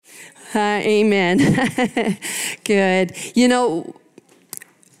Amen. Good. You know,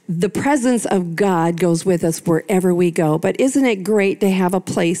 the presence of God goes with us wherever we go. But isn't it great to have a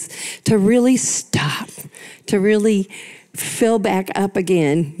place to really stop, to really fill back up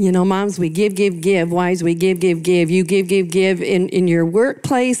again? You know, moms, we give. Wives, we give. You give in your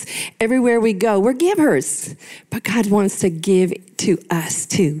workplace. Everywhere we go, we're givers. But God wants to give to us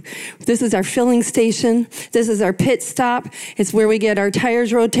too. This is our filling station. This is our pit stop. It's where we get our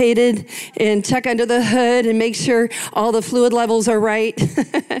tires rotated and check under the hood and make sure all the fluid levels are right.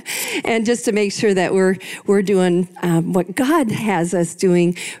 And just to make sure that we're doing what God has us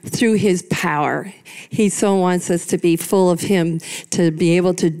doing through his power. He so wants us to be full of him, to be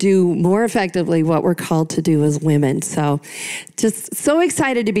able to do more effectively what we're called to do as women. So just so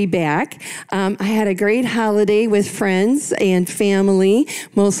excited to be back. I had a great holiday with friends and family,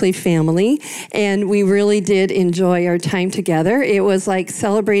 mostly family, and we really did enjoy our time together. It was like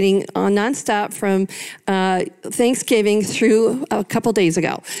celebrating nonstop from Thanksgiving through a couple days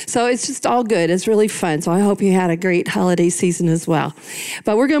ago. So it's just all good. It's really fun. So I hope you had a great holiday season as well.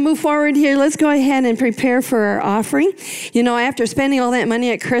 But we're going to move forward here. Let's go ahead and prepare for our offering. You know, after spending all that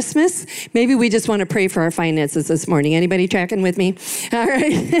money at Christmas, maybe we just want to pray for our finances this morning. Anybody tracking with me? All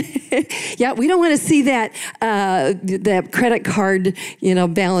right. Yeah, we don't want to see that credit card,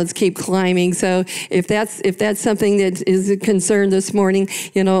 balance keep climbing. So if that's something that is a concern this morning,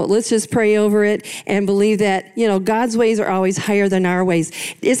 let's just pray over it and believe that, God's ways are always higher than our ways.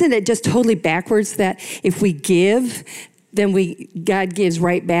 Isn't it just totally backwards that if we give, then God gives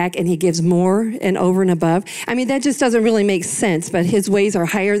right back and he gives more and over and above? I mean, that just doesn't really make sense, but his ways are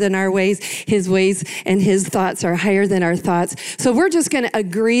higher than our ways. His ways and his thoughts are higher than our thoughts. So we're just going to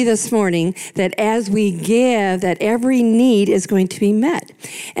agree this morning that as we give, that every need is going to be met.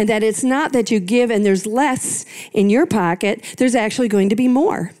 And that it's not that you give and there's less in your pocket. There's actually going to be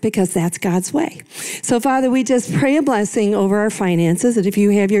more because that's God's way. So Father, we just pray a blessing over our finances. And if you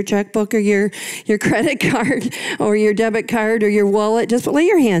have your checkbook or your credit card or your debit card or your wallet, just lay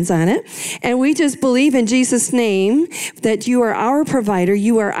your hands on it. And we just believe in Jesus' name that you are our provider,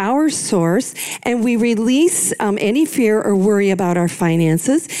 you are our source, and we release any fear or worry about our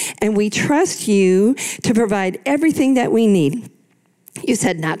finances, and we trust you to provide everything that we need. You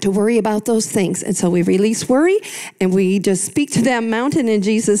said not to worry about those things. And so we release worry and we just speak to that mountain in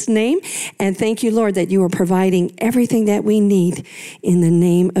Jesus' name. And thank you, Lord, that you are providing everything that we need in the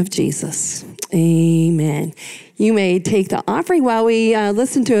name of Jesus. Amen. You may take the offering while we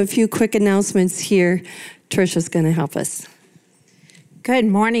listen to a few quick announcements here. Trisha's going to help us. Good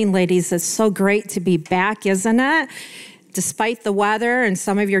morning, ladies. It's so great to be back, isn't it? Despite the weather and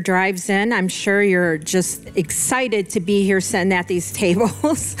some of your drives in, I'm sure you're just excited to be here sitting at these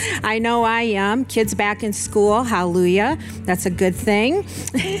tables. I know I am. Kids back in school. Hallelujah. That's a good thing.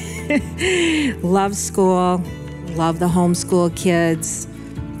 Love school. Love the homeschool kids.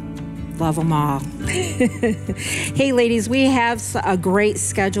 Love them all. Hey, ladies, we have a great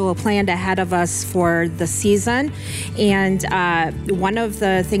schedule planned ahead of us for the season. And one of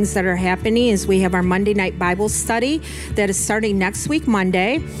the things that are happening is we have our Monday night Bible study that is starting next week,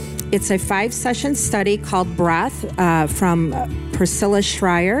 Monday. It's a 5-session study called Breath from Priscilla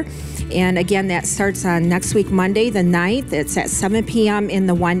Schreier. And again, that starts on next week, Monday, the 9th. It's at 7 p.m. in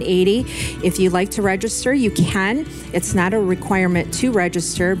the 180. If you'd like to register, you can. It's not a requirement to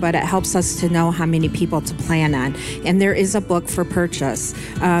register, but it helps us to know how many people to plan on. And there is a book for purchase.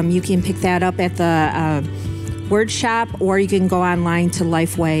 You can pick that up at the Word Shop, or you can go online to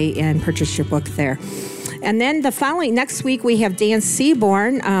Lifeway and purchase your book there. And then next week, we have Dan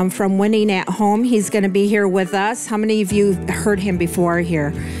Seaborn from Winning at Home. He's going to be here with us. How many of you heard him before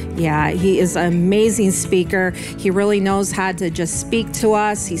here? Yeah, he is an amazing speaker. He really knows how to just speak to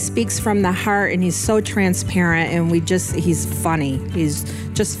us. He speaks from the heart, and he's so transparent, and he's funny. He's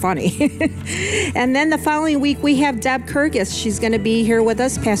just funny. And then the following week, we have Deb Kurgis. She's going to be here with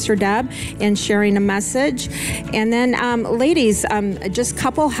us, Pastor Deb, and sharing a message. And then, ladies, just a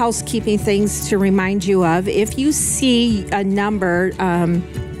couple housekeeping things to remind you of. If you see a number,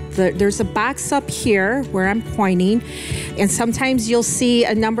 there's a box up here where I'm pointing, and sometimes you'll see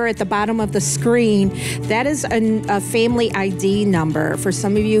a number at the bottom of the screen. That is a family ID number. For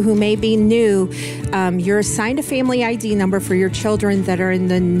some of you who may be new, you're assigned a family ID number for your children that are in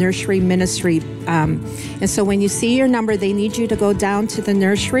the nursery ministry. And so when you see your number, they need you to go down to the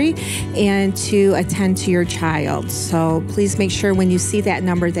nursery and to attend to your child. So please make sure when you see that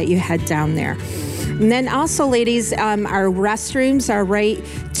number that you head down there. And then also, ladies, our restrooms are right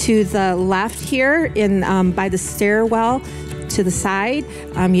to the left here by the stairwell to the side.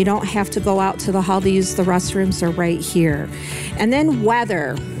 You don't have to go out to the hall to use the restrooms. They're right here. And then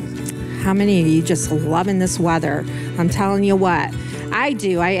weather. How many of you just loving this weather? I'm telling you what, I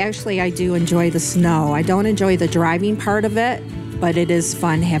do. I do enjoy the snow. I don't enjoy the driving part of it, but it is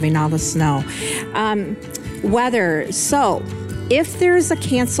fun having all the snow. Weather. So if there's a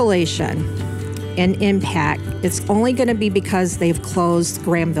cancellation and impact, it's only going to be because they've closed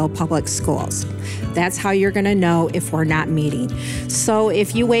Granville Public Schools. That's how you're going to know if we're not meeting. So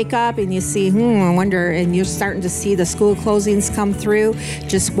if you wake up and you see, I wonder, and you're starting to see the school closings come through,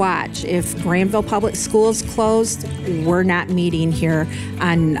 just watch. If Granville Public Schools closed, we're not meeting here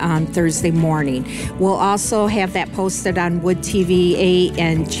on Thursday morning. We'll also have that posted on Wood TV 8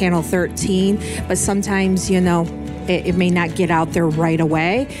 and Channel 13, but sometimes, it may not get out there right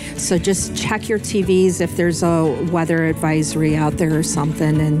away. So just check your TVs if there's a weather advisory out there or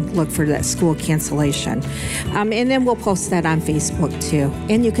something, and look for that school cancellation. And then we'll post that on Facebook too.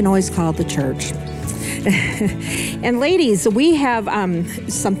 And you can always call the church. And ladies, we have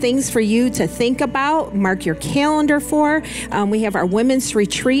some things for you to think about, mark your calendar for. We have our Women's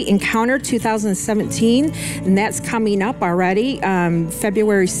Retreat Encounter 2017, and that's coming up already,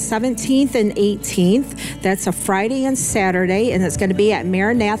 February 17th and 18th. That's a Friday and Saturday, and it's going to be at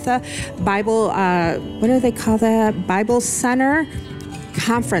Maranatha Bible, what do they call that? Bible Center?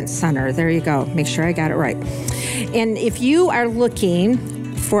 Conference Center. There you go. Make sure I got it right. And if you are looking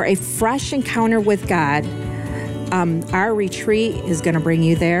for a fresh encounter with God, our retreat is going to bring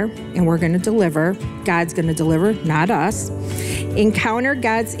you there, and we're going to deliver. God's going to deliver, not us. Encounter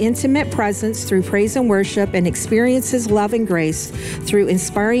God's intimate presence through praise and worship, and experience His love and grace through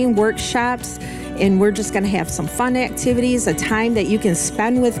inspiring workshops. And we're just going to have some fun activities, a time that you can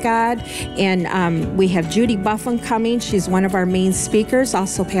spend with God. And we have Judy Buffin coming. She's one of our main speakers.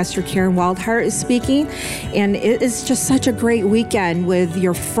 Also, Pastor Karen Waldhart is speaking. And it is just such a great weekend with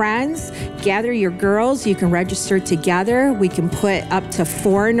your friends. Gather your girls. You can register together. We can put up to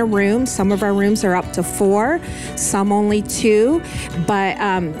 4 in a room. Some of our rooms are up to 4, some only 2. But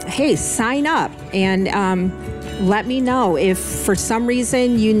hey, sign up and let me know if for some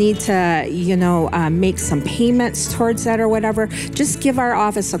reason you need to, make some payments towards that or whatever. Just give our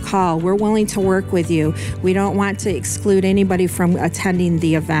office a call. We're willing to work with you. We don't want to exclude anybody from attending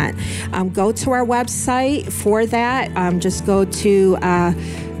the event. Go to our website for that. Just go to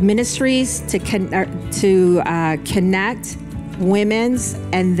ministries to connect women's,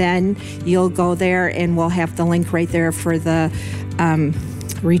 and then you'll go there and we'll have the link right there for the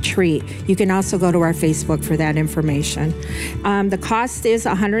retreat. You can also go to our Facebook for that information. The cost is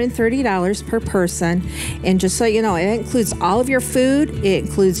 $130 per person, and just so you know, it includes all of your food, it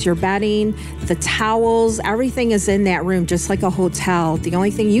includes your bedding, the towels, everything is in that room, just like a hotel. The only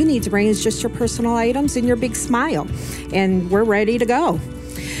thing you need to bring is just your personal items and your big smile, and we're ready to go.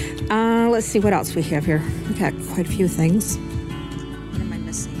 Let's see what else we have here. We've got quite a few things. What am I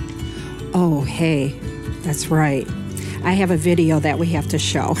missing? Oh, hey, that's right. I have a video that we have to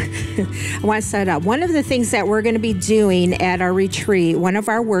show. I want to set it up. One of the things that we're going to be doing at our retreat, one of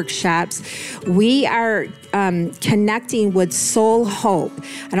our workshops, we are connecting with Soul Hope.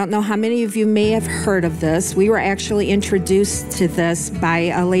 I don't know how many of you may have heard of this. We were actually introduced to this by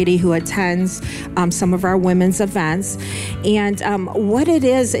a lady who attends some of our women's events. And what it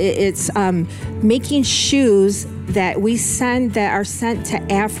is, it's making shoes that we send that are sent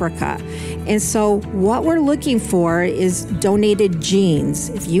to Africa. And so what we're looking for is donated jeans.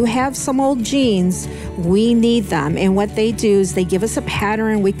 If you have some old jeans, we need them. And what they do is they give us a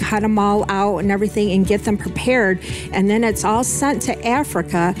pattern, we cut them all out and everything and get them prepared. And then it's all sent to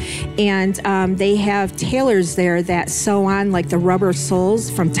Africa. And they have tailors there that sew on like the rubber soles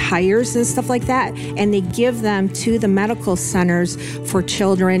from tires and stuff like that. And they give them to the medical centers for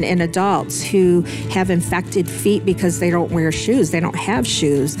children and adults who have infected feet because they don't wear shoes. They don't have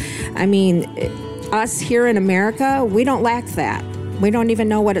shoes. I mean, us here in America, we don't lack that. We don't even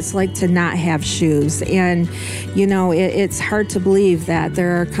know what it's like to not have shoes. And, it's hard to believe that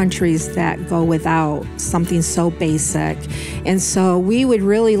there are countries that go without something so basic. And so we would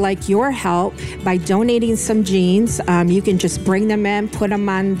really like your help by donating some jeans. You can just bring them in, put them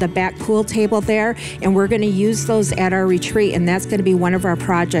on the back pool table there, and we're going to use those at our retreat. And that's going to be one of our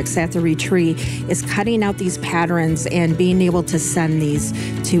projects at the retreat, is cutting out these patterns and being able to send these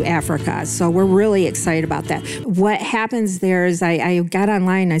to Africa. So we're really excited about that. What happens there is I got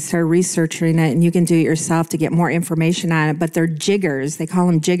online, I started researching it, and you can do it yourself to get more information on it, but they're jiggers. They call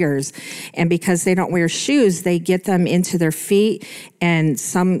them jiggers. And because they don't wear shoes, they get them into their feet and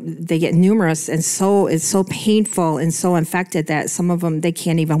they get numerous, and so it's so painful and so infected that some of them, they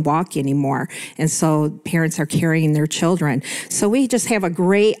can't even walk anymore. And so parents are carrying their children. So we just have a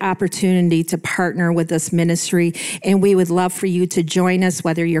great opportunity to partner with this ministry, and we would love for you to join us,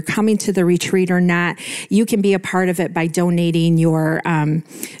 whether you're coming to the retreat or not. You can be a part of it by donating your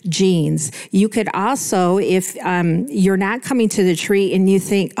jeans. You could also, if you're not coming to the retreat and you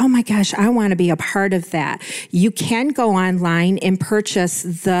think, oh my gosh, I want to be a part of that, you can go online and purchase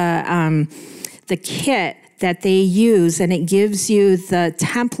the kit that they use, and it gives you the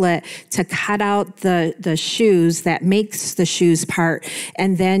template to cut out the shoes that makes the shoes part,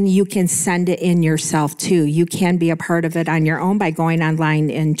 and then you can send it in yourself too. You can be a part of it on your own by going online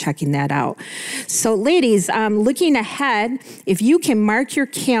and checking that out. So ladies, looking ahead, if you can mark your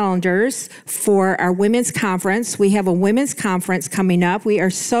calendars for our women's conference. We have a women's conference coming up. We are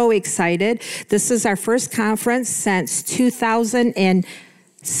so excited. This is our first conference since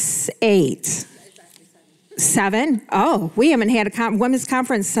 2008. 7? Oh, we haven't had a women's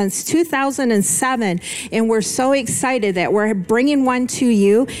conference since 2007, and we're so excited that we're bringing one to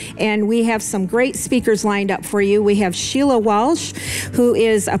you, and we have some great speakers lined up for you. We have Sheila Walsh, who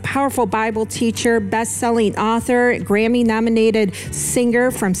is a powerful Bible teacher, best-selling author, Grammy-nominated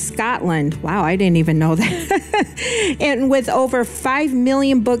singer from Scotland. Wow, I didn't even know that. And with over 5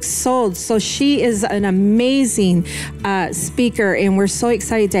 million books sold. So she is an amazing speaker, and we're so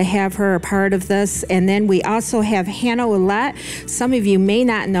excited to have her a part of this. And then we also have Hannah Ouellette. Some of you may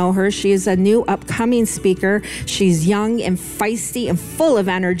not know her. She is a new upcoming speaker. She's young and feisty and full of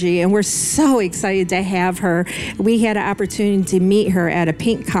energy, and we're so excited to have her. We had an opportunity to meet her at a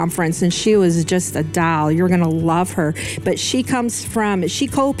Pink conference, and she was just a doll. You're going to love her. But she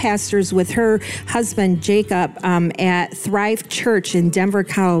co-pastors with her husband, Jacob, at Thrive Church in Denver,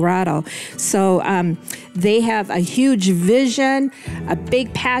 Colorado. So they have a huge vision, a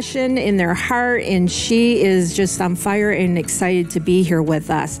big passion in their heart, and she is just on fire and excited to be here with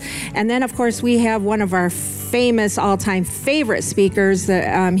us. And then, of course, we have one of our famous all-time favorite speakers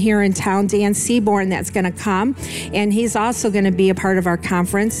here in town, Dan Seaborn, that's going to come, and he's also going to be a part of our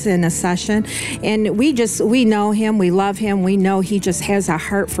conference in a session. And we know him, we love him, we know he just has a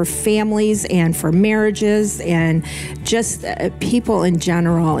heart for families and for marriages and just people in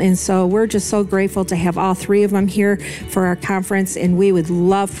general. And so we're just so grateful to have all three of them here for our conference, and we would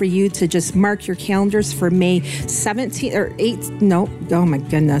love for you to just mark your calendars for May 17th or 8th, no, oh my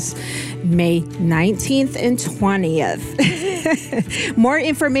goodness, May 19th and 20th. More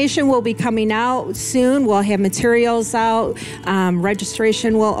information will be coming out soon. We'll have materials out.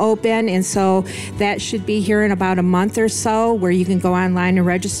 Registration will open, and so that should be here in about a month or so, where you can go online and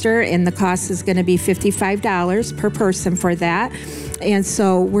register, and the cost is going to be $55 per person for that. And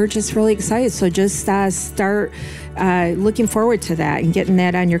so we're just really excited. So just start looking forward to that and getting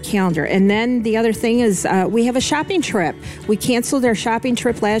that on your calendar. And then the other thing is we have a shopping trip. We canceled our shopping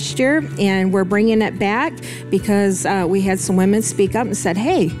trip last year, and we're bringing it back because we had some women speak up and said,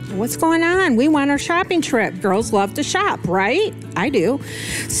 hey, what's going on? We want our shopping trip. Girls love to shop, right? I do.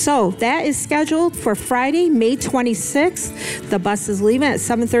 So that is scheduled for Friday, May 26th. The bus is leaving at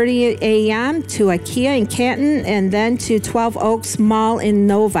 7:30 a.m. to IKEA in Canton, and then to 12 Oaks Mall in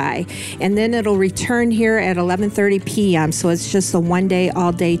Novi. And then it'll return here at 11:30 p.m. So it's just a one-day,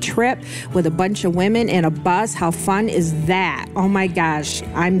 all-day trip with a bunch of women in a bus. How fun is that? Oh my gosh,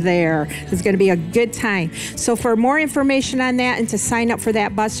 I'm there. It's going to be a good time. So for more information on that and to sign up for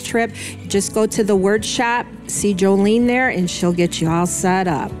that bus trip, just go to the Word Shop, see Jolene there, and she'll get you all set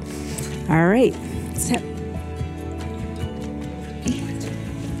up. All right.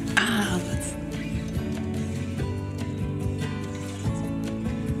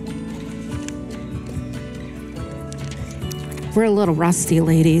 We're a little rusty,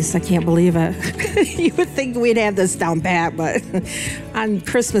 ladies. I can't believe it. You would think we'd have this down pat, but on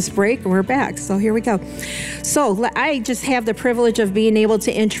Christmas break, we're back. So here we go. So I just have the privilege of being able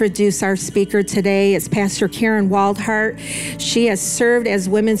to introduce our speaker today. It's Pastor Karen Waldhart. She has served as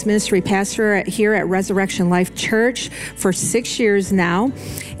women's ministry pastor here at Resurrection Life Church for 6 years now.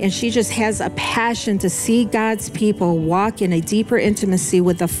 And she just has a passion to see God's people walk in a deeper intimacy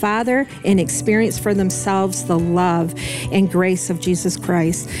with the Father and experience for themselves the love and grace of Jesus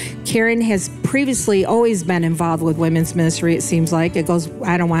Christ. Karen has previously always been involved with women's ministry, it seems like, it goes,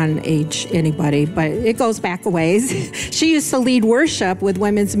 I don't want to age anybody, but it goes back a ways. She used to lead worship with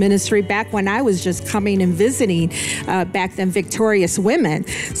women's ministry back when I was just coming and visiting back then, Victorious Women.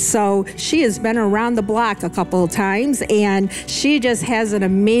 So she has been around the block a couple of times, and she just has an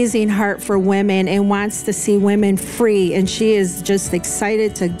amazing heart for women and wants to see women free. And she is just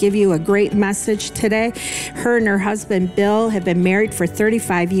excited to give you a great message today. Her and her husband, Bill, have been married for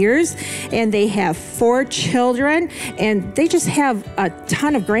 35 years, and they have 4 children, and they just have a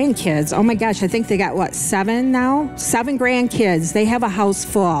ton of grandkids. Oh my gosh, I think they got, 7 now? 7 grandkids. They have a house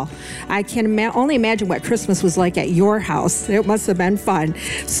full. I can only imagine what Christmas was like at your house. It must have been fun.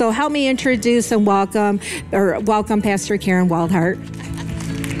 So help me introduce and welcome Pastor Karen Waldhart.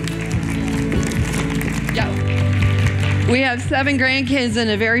 We have 7 grandkids and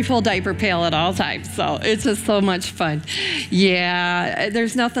a very full diaper pail at all times, so it's just so much fun. Yeah,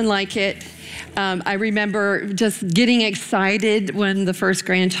 there's nothing like it. I remember just getting excited when the first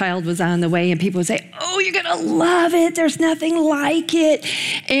grandchild was on the way, and people would say, oh, you're going to love it. There's nothing like it.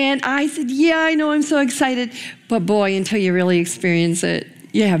 And I said, yeah, I know, I'm so excited. But boy, until you really experience it,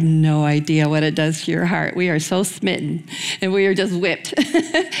 you have no idea what it does to your heart. We are so smitten, and we are just whipped.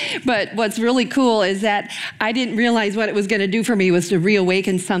 But what's really cool is that I didn't realize what it was going to do for me was to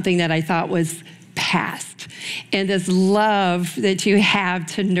reawaken something that I thought was past. And this love that you have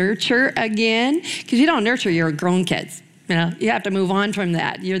to nurture again, because you don't nurture your grown kids. You know, you have to move on from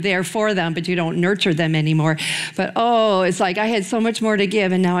that. You're there for them, but you don't nurture them anymore. But oh, it's like I had so much more to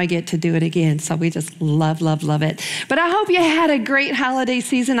give, and now I get to do it again. So we just love, love, love it. But I hope you had a great holiday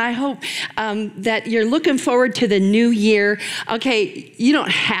season. I hope that you're looking forward to the new year. Okay, you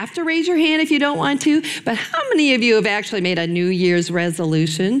don't have to raise your hand if you don't want to, but how many of you have actually made a New Year's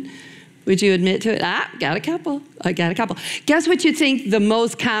resolution? Would you admit to it? Got a couple. I got a couple. Guess what you think the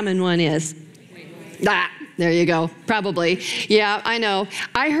most common one is? There you go. Probably. Yeah, I know.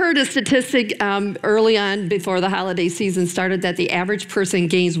 I heard a statistic early on before the holiday season started that the average person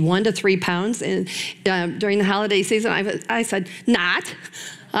gains 1 to 3 pounds during the holiday season. I said, not.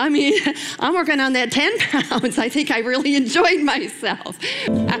 I mean, I'm working on that 10 pounds. I think I really enjoyed myself.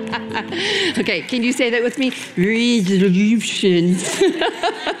 Okay, can you say that with me? Resolutions.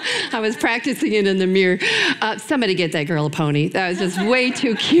 I was practicing it in the mirror. Somebody get that girl a pony. That was just way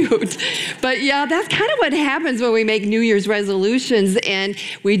too cute. But yeah, that's kind of what happens when we make New Year's resolutions and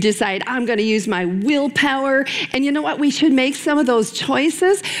we decide, I'm going to use my willpower. And you know what? We should make some of those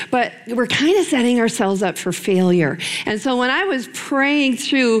choices, but we're kind of setting ourselves up for failure. And so when I was praying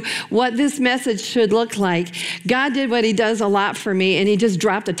through what this message should look like, God did what he does a lot for me, and he just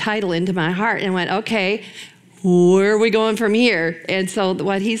dropped a title into my heart and went, okay, where are we going from here? And so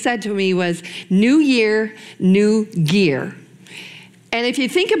what he said to me was, new year, new gear. And if you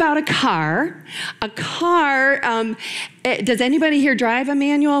think about a car, does anybody here drive a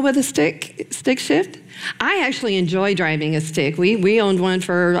manual with a stick shift? I actually enjoy driving a stick. We owned one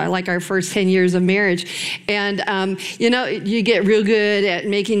for like our first 10 years of marriage. And, you get real good at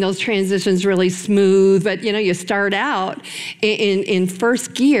making those transitions really smooth. But, you start out in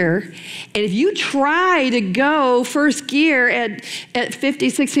first gear. And if you try to go first gear at 50,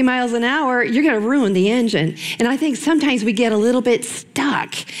 60 miles an hour, you're going to ruin the engine. And I think sometimes we get a little bit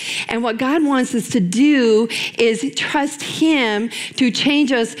stuck. And what God wants us to do is trust him to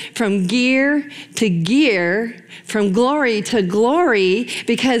change us from gear to gear, from glory to glory,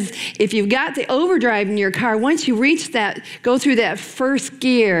 because if you've got the overdrive in your car, once you reach that, go through that first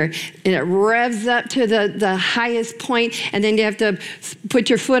gear, and it revs up to the highest point, and then you have to put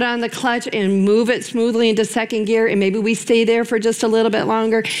your foot on the clutch and move it smoothly into second gear, and maybe we stay there for just a little bit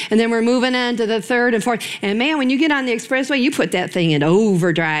longer, and then we're moving on to the third and fourth. And man, when you get on the expressway, you put that thing in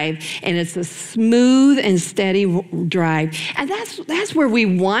overdrive, and it's a smooth and steady drive. And that's where we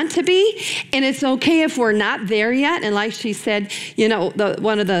want to be, and it's okay if we're not there yet. And like she said,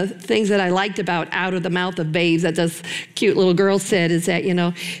 one of the things that I liked about Out of the Mouth of Babes that this cute little girl said is that,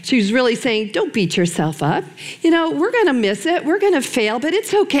 she was really saying, don't beat yourself up. We're going to miss it. We're going to fail, but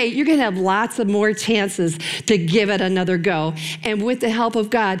it's okay. You're going to have lots of more chances to give it another go. And with the help of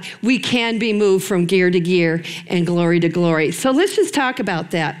God, we can be moved from gear to gear and glory to glory. So let's just talk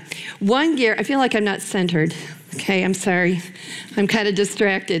about that. One gear, I feel like I'm not centered. Okay, I'm sorry. I'm kind of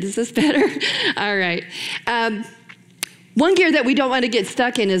distracted. Is this better? All right. One gear that we don't want to get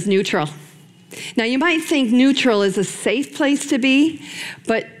stuck in is neutral. Now, you might think neutral is a safe place to be,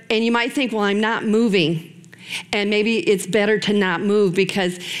 and you might think, well, I'm not moving. And maybe it's better to not move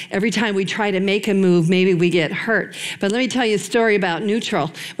because every time we try to make a move, maybe we get hurt. But let me tell you a story about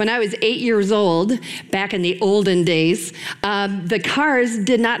neutral. When I was 8 years old, back in the olden days, the cars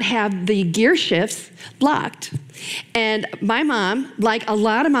did not have the gear shifts locked. And my mom, like a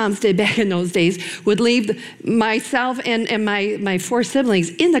lot of moms did back in those days, would leave myself and my 4 siblings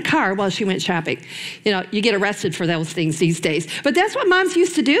in the car while she went shopping. You know, you get arrested for those things these days. But that's what moms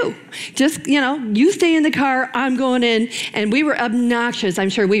used to do. Just, you know, you stay in the car, I'm going in. And we were obnoxious. I'm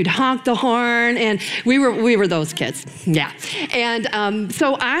sure we'd honk the horn, and we were those kids. Yeah. And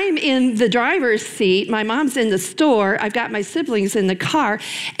so I'm in the driver's seat. My mom's in the store. I've got my siblings in the car,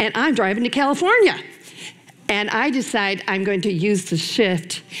 and I'm driving to California. And I decide I'm going to use the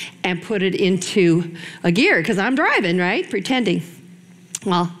shift and put it into a gear because I'm driving, right? Pretending.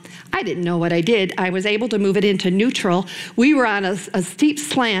 Well, I didn't know what I did. I was able to move it into neutral. We were on a steep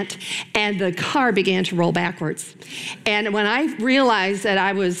slant, and the car began to roll backwards. And when I realized that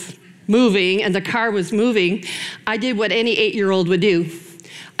I was moving and the car was moving, I did what any 8-year-old would do.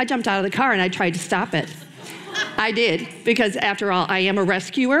 I jumped out of the car and I tried to stop it. I did, because after all, I am a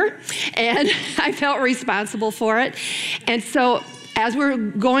rescuer, and I felt responsible for it. And so as we're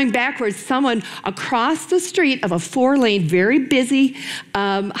going backwards, someone across the street of a 4-lane, very busy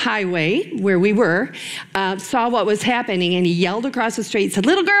highway where we were, saw what was happening, and he yelled across the street, said,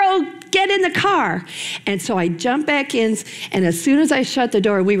 "Little girl, get in the car." And so I jumped back in, and as soon as I shut the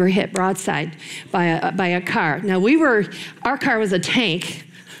door, we were hit broadside by a car. Now our car was a tank,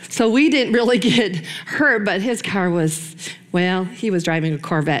 so we didn't really get hurt, but his car was, well, he was driving a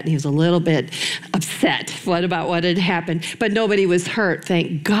Corvette, and he was a little bit upset about what had happened. But nobody was hurt,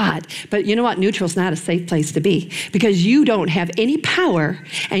 thank God. But you know what? Neutral's not a safe place to be, because you don't have any power,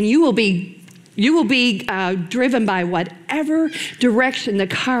 and you will be driven by whatever direction the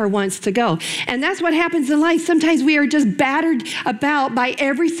car wants to go. And that's what happens in life. Sometimes we are just battered about by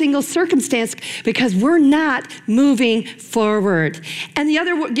every single circumstance because we're not moving forward. And the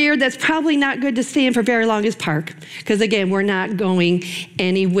other gear that's probably not good to stay in for very long is park, because again, we're not going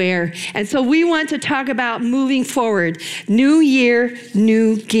anywhere. And so we want to talk about moving forward. New year,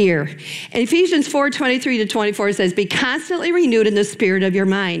 new gear. And Ephesians 4:23-24 says, "Be constantly renewed in the spirit of your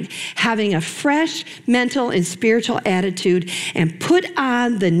mind, having a fresh mental and spiritual attitude, and put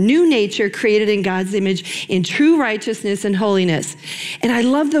on the new nature created in God's image in true righteousness and holiness." And I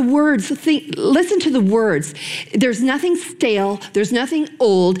love the words. Listen to the words. There's nothing stale. There's nothing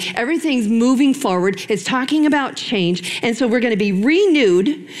old. Everything's moving forward. It's talking about change. And so we're going to be renewed.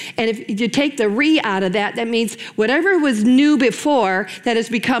 And if you take the "re" out of that, that means whatever was new before that has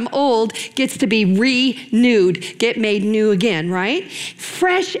become old gets to be renewed, get made new again, right?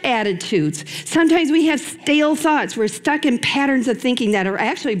 Fresh attitudes. Sometimes we have stale thoughts. We're stuck in patterns of thinking that are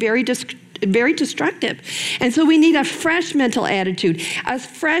actually very destructive. And so we need a fresh mental attitude, a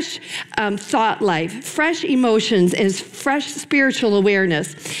fresh thought life, fresh emotions, and fresh spiritual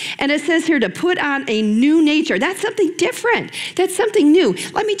awareness. And it says here to put on a new nature. That's something different. That's something new.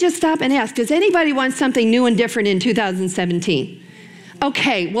 Let me just stop and ask, does anybody want something new and different in 2017?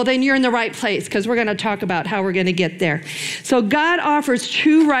 Okay, well then you're in the right place, because we're going to talk about how we're going to get there. So God offers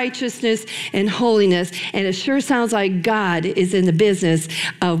true righteousness and holiness, and it sure sounds like God is in the business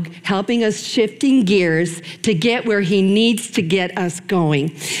of helping us shifting gears to get where he needs to get us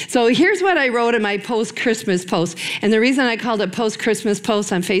going. So here's what I wrote in my post-Christmas post. And the reason I called it post-Christmas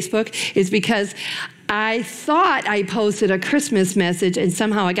post on Facebook is because I thought I posted a Christmas message, and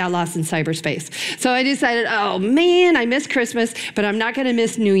somehow I got lost in cyberspace. So I decided, oh man, I miss Christmas, but I'm not going to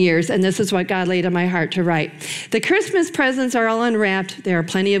miss New Year's. And this is what God laid on my heart to write. The Christmas presents are all unwrapped. There are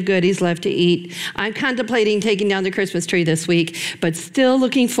plenty of goodies left to eat. I'm contemplating taking down the Christmas tree this week, but still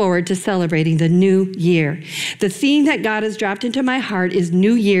looking forward to celebrating the new year. The theme that God has dropped into my heart is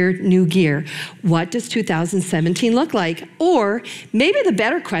New Year, New Gear. What does 2017 look like? Or maybe the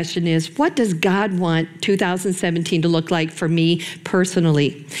better question is, what does God want 2017 to look like for me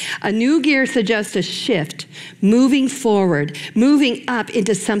personally? A new gear suggests a shift, moving forward, moving up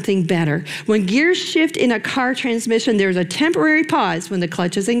into something better. When gears shift in a car transmission, there's a temporary pause when the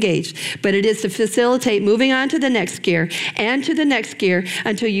clutch is engaged, but it is to facilitate moving on to the next gear and to the next gear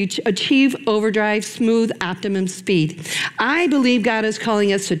until you achieve overdrive, smooth, optimum speed. I believe God is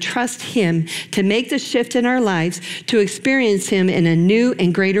calling us to trust him to make the shift in our lives, to experience him in a new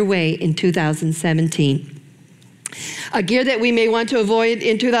and greater way in 2017. A gear that we may want to avoid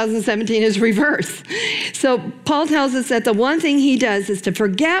in 2017 is reverse. So Paul tells us that the one thing he does is to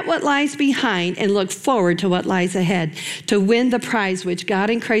forget what lies behind and look forward to what lies ahead, to win the prize which God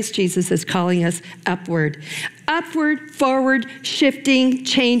in Christ Jesus is calling us upward. Upward, forward, shifting,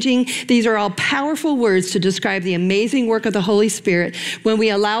 changing. These are all powerful words to describe the amazing work of the Holy Spirit when we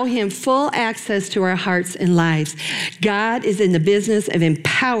allow him full access to our hearts and lives. God is in the business of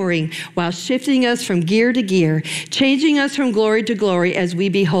empowering while shifting us from gear to gear, changing changing us from glory to glory as we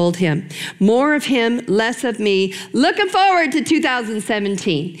behold him. More of him, less of me. Looking forward to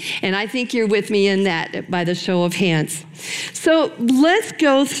 2017. And I think you're with me in that by the show of hands. So let's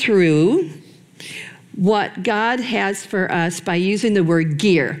go through what God has for us by using the word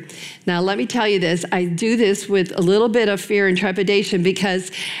gear. Now, let me tell you this. I do this with a little bit of fear and trepidation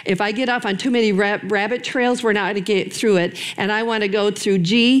because if I get off on too many rabbit trails, we're not going to get through it. And I want to go through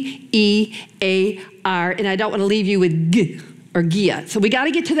G-E-A-R, and I don't want to leave you with G or Gia. So we got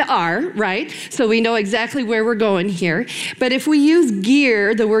to get to the R, right? So we know exactly where we're going here. But if we use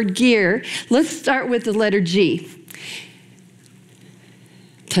gear, the word gear, let's start with the letter G.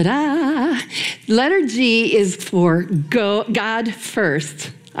 Ta-da! Letter G is for go, God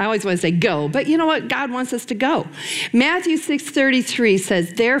first. I always want to say go, but you know what? God wants us to go. Matthew 6:33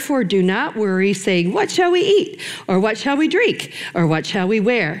 says, therefore do not worry, saying, what shall we eat? Or what shall we drink? Or what shall we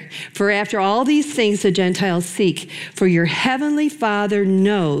wear? For after all these things the Gentiles seek. For your heavenly Father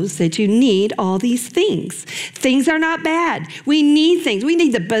knows that you need all these things. Things are not bad. We need things. We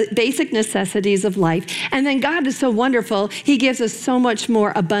need the basic necessities of life. And then God is so wonderful. He gives us so much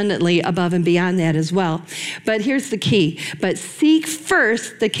more abundantly above and beyond that as well. But here's the key. But seek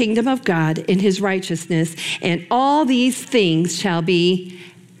first the kingdom of God and his righteousness, and all these things shall be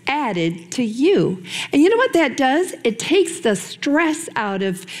added to you. And you know what that does? It takes the stress out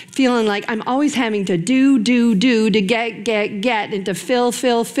of feeling like I'm always having to do, to get, and to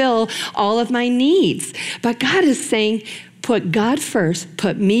fill all of my needs. But God is saying, put God first,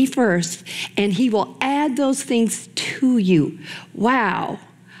 put me first, and he will add those things to you. Wow.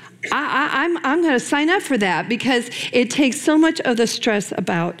 I'm going to sign up for that because it takes so much of the stress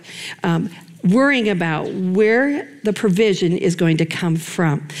about worrying about where the provision is going to come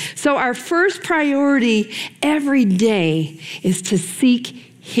from. So our first priority every day is to seek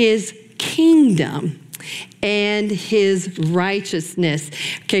his kingdom and his righteousness.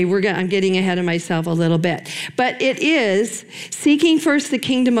 Okay, I'm getting ahead of myself a little bit. But it is seeking first the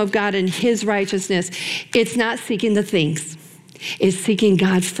kingdom of God and his righteousness. It's not seeking the things. Is seeking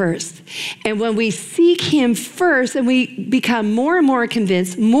God first. And when we seek him first and we become more and more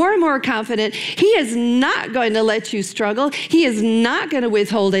convinced, more and more confident, he is not going to let you struggle. He is not going to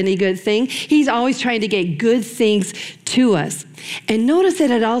withhold any good thing. He's always trying to get good things to us. And notice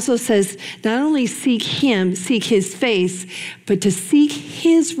that it also says not only seek him, seek his face, but to seek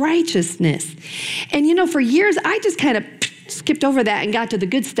his righteousness. And you know, for years, I just kind of skipped over that and got to the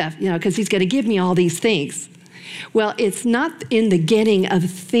good stuff, because he's going to give me all these things. Well, it's not in the getting of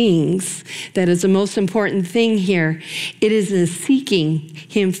things that is the most important thing here. It is in seeking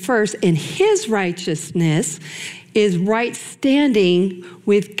him first, and his righteousness is right standing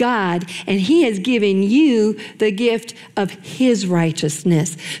with God, and he has given you the gift of his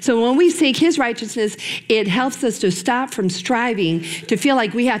righteousness. So when we seek his righteousness, it helps us to stop from striving to feel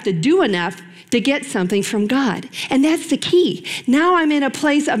like we have to do enough to get something from God. And that's the key. Now I'm in a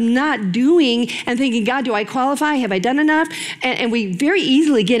place of not doing and thinking, God, do I qualify? Have I done enough? And we very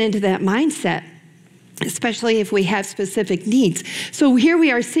easily get into that mindset, especially if we have specific needs. So here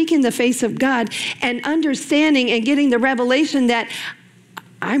we are seeking the face of God and understanding and getting the revelation that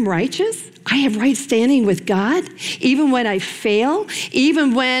I'm righteous. I have right standing with God, even when I fail,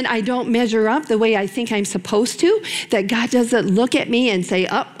 even when I don't measure up the way I think I'm supposed to, that God doesn't look at me and say,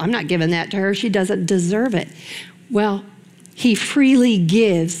 oh, I'm not giving that to her. She doesn't deserve it. Well, he freely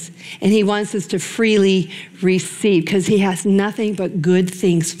gives, and he wants us to freely receive because he has nothing but good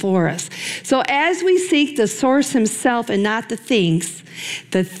things for us. So as we seek the source himself and not the things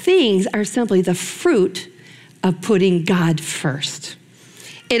are simply the fruit of putting God first.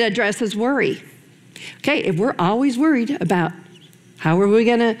 It addresses worry. Okay, if we're always worried about how are we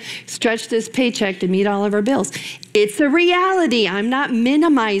going to stretch this paycheck to meet all of our bills, it's a reality. I'm not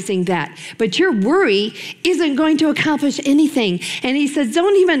minimizing that. But your worry isn't going to accomplish anything. And he says,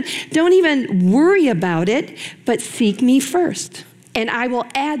 don't even worry about it, but seek me first, and I will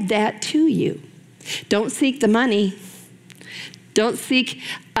add that to you. Don't seek the money. Don't seek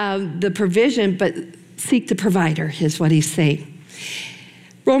the provision, but seek the provider, is what he's saying.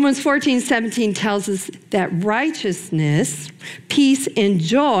 Romans 14:17 tells us that righteousness, peace, and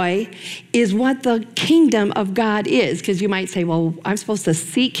joy is what the kingdom of God is. Because you might say, well, I'm supposed to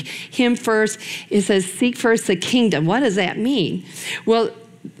seek him first. It says, seek first the kingdom. What does that mean? Well,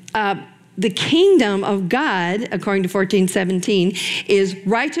 the kingdom of God, according to 14:17, is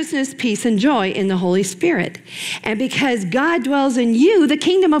righteousness, peace, and joy in the Holy Spirit. And because God dwells in you, the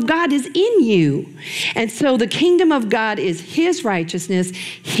kingdom of God is in you. And so the kingdom of God is his righteousness,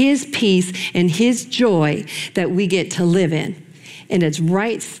 his peace, and his joy that we get to live in. And it's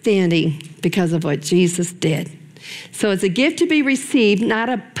right standing because of what Jesus did. So it's a gift to be received, not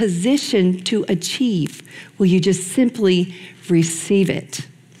a position to achieve. Will you just simply receive it?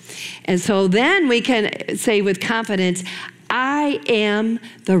 And so then we can say with confidence, I am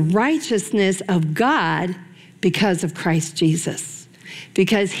the righteousness of God because of Christ Jesus.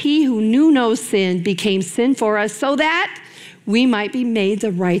 Because he who knew no sin became sin for us so that we might be made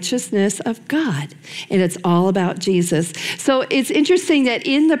the righteousness of God. And it's all about Jesus. So it's interesting that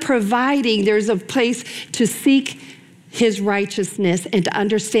in the providing, there's a place to seek his righteousness and to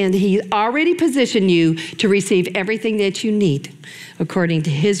understand that he already positioned you to receive everything that you need according to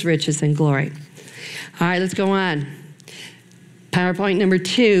his riches and glory. All right, let's go on. PowerPoint number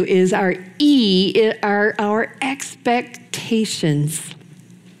 2 is our E, are our expectations.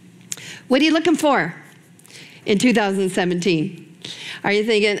 What are you looking for in 2017? Are you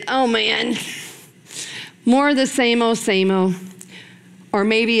thinking, oh man, more of the same old, or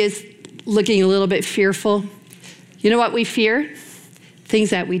maybe it's looking a little bit fearful? You know what we fear? Things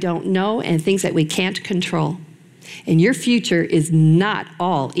that we don't know and things that we can't control. And your future is not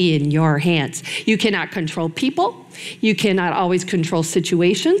all in your hands. You cannot control people. You cannot always control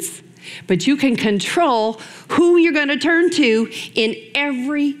situations, but you can control who you're going to turn to in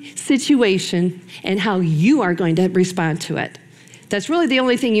every situation and how you are going to respond to it. That's really the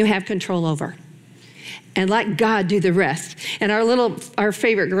only thing you have control over. And let God do the rest. And our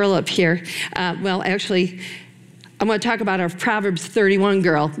favorite girl up here, actually, I'm going to talk about our Proverbs 31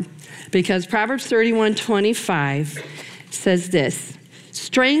 girl, because Proverbs 31:25 says this: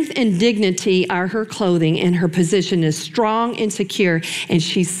 strength and dignity are her clothing, and her position is strong and secure, and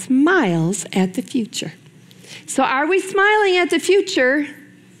she smiles at the future. So are we smiling at the future?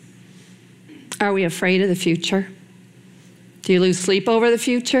 Are we afraid of the future? Do you lose sleep over the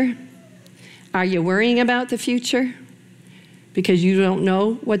future? Are you worrying about the future because you don't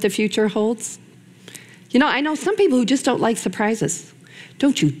know what the future holds? You know, I know some people who just don't like surprises.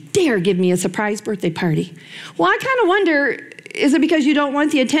 Don't you dare give me a surprise birthday party. Well, I kind of wonder, is it because you don't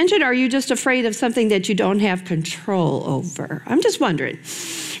want the attention, or are you just afraid of something that you don't have control over? I'm just wondering.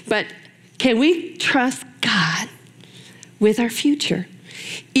 But can we trust God with our future?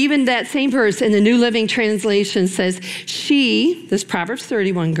 Even that same verse in the New Living Translation says, she, this Proverbs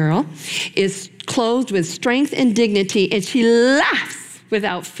 31 girl, is clothed with strength and dignity, and she laughs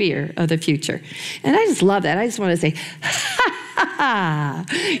without fear of the future. And I just love that. I just want to say, ha, ha, ha.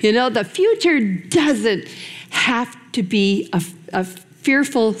 You know, the future doesn't have to be a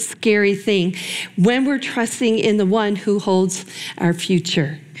fearful, scary thing when we're trusting in the one who holds our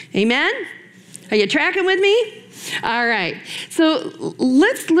future. Amen? Are you tracking with me? All right. So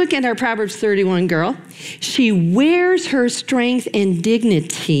let's look at our Proverbs 31 girl. She wears her strength and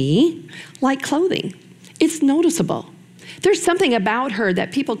dignity like clothing. It's noticeable. There's something about her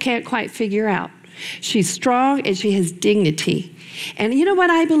that people can't quite figure out. She's strong and she has dignity. And you know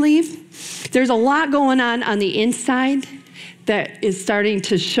what I believe? There's a lot going on the inside that is starting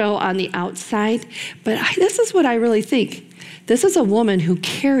to show on the outside. But this is what I really think. This is a woman who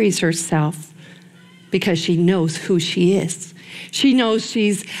carries herself because she knows who she is. She knows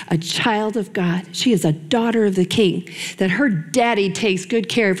she's a child of God. She is a daughter of the King, that her daddy takes good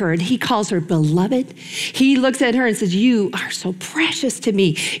care of her, and he calls her beloved. He looks at her and says, you are so precious to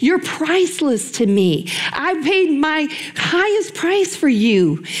me. You're priceless to me. I paid my highest price for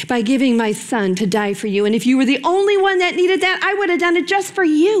you by giving my son to die for you. And if you were the only one that needed that, I would have done it just for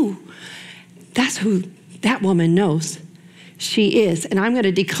you. That's who that woman knows she is. And I'm going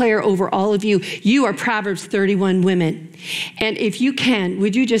to declare over all of you, you are Proverbs 31 women. And if you can,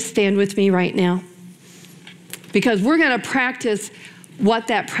 would you just stand with me right now? Because we're going to practice what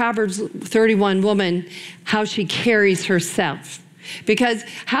that Proverbs 31 woman, how she carries herself. Because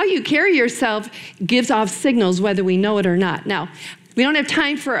how you carry yourself gives off signals whether we know it or not. Now, we don't have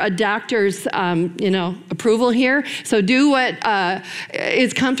time for a doctor's, approval here. So do what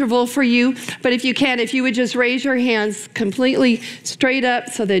is comfortable for you. But if you can, if you would just raise your hands completely straight up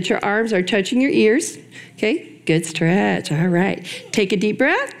so that your arms are touching your ears. Okay, good stretch. All right. Take a deep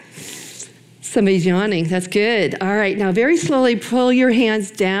breath. Somebody's yawning. That's good. All right. Now, very slowly pull your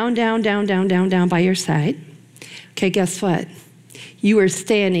hands down by your side. Okay, guess what? You are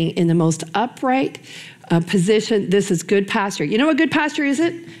standing in the most upright position. This is good posture. You know what good posture is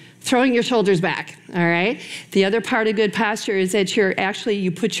it? Throwing your shoulders back, all right? The other part of good posture is that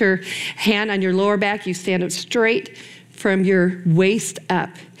you put your hand on your lower back, you stand up straight from your waist up.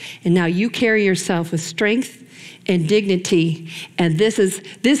 And now you carry yourself with strength and dignity. And this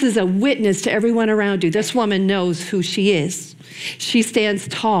is a witness to everyone around you. This woman knows who she is. She stands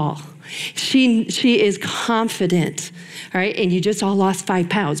tall. She is confident, all right? And you just all lost 5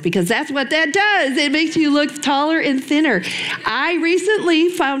 pounds because that's what that does. It makes you look taller and thinner. I recently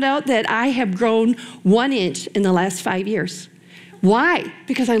found out that I have grown 1 inch in the last 5 years. Why?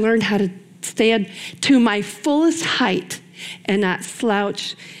 Because I learned how to stand to my fullest height and not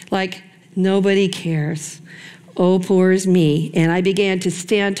slouch like nobody cares. Oh, poor is me. And I began to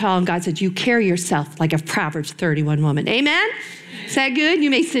stand tall, and God said, you carry yourself like a Proverbs 31 woman. Amen? Is that good? You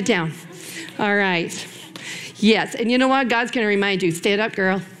may sit down. All right. Yes, and you know what? God's going to remind you, stand up,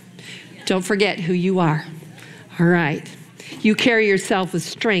 girl. Don't forget who you are. All right. You carry yourself with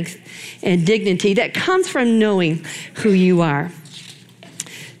strength and dignity that comes from knowing who you are.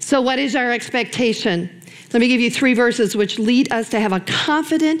 So what is our expectation? Let me give you 3 verses which lead us to have a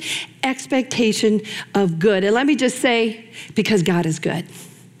confident expectation of good. And let me just say, because God is good.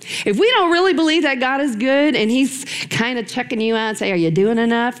 If we don't really believe that God is good and he's kind of checking you out and say, are you doing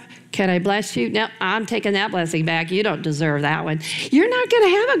enough? Can I bless you? No, I'm taking that blessing back. You don't deserve that one. You're not going to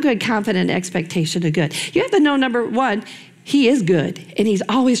have a good, confident expectation of good. You have to know, number 1, he is good, and he's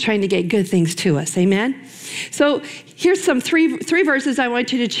always trying to get good things to us. Amen? So here's some three verses I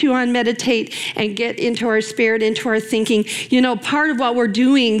want you to chew on, meditate, and get into our spirit, into our thinking. You know, part of what we're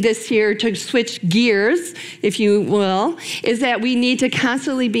doing this year to switch gears, if you will, is that we need to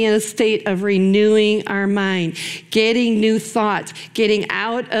constantly be in a state of renewing our mind, getting new thoughts, getting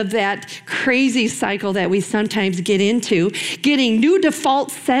out of that crazy cycle that we sometimes get into, getting new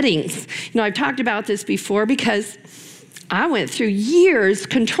default settings. You know, I've talked about this before because I went through years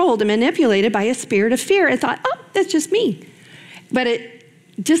controlled and manipulated by a spirit of fear and thought, oh, that's just me. But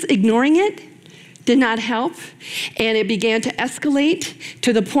just ignoring it did not help. And it began to escalate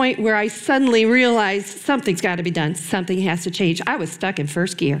to the point where I suddenly realized something's got to be done. Something has to change. I was stuck in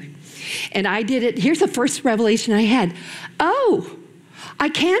first gear. And I did it. Here's the first revelation I had. Oh, I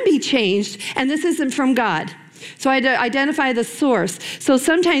can be changed, and this isn't from God. So I had to identify the source. So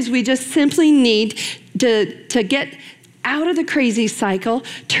sometimes we just simply need to get out of the crazy cycle,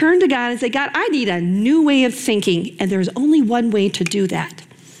 turn to God and say, God, I need a new way of thinking. And there's only one way to do that.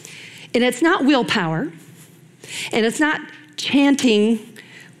 And it's not willpower. And it's not chanting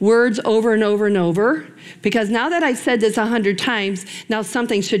words over and over and over. Because now that I've said this 100 times, now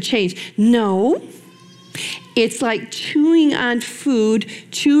something should change. No. It's like chewing on food,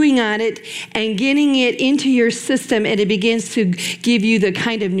 chewing on it, and getting it into your system, and it begins to give you the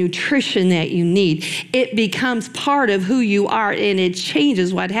kind of nutrition that you need. It becomes part of who you are, and it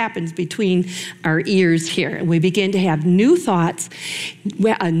changes what happens between our ears here. And we begin to have new thoughts,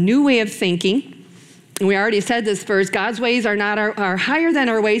 a new way of thinking. And we already said this verse, God's ways are higher than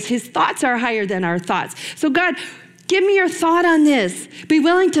our ways. His thoughts are higher than our thoughts. So God, give me your thought on this. Be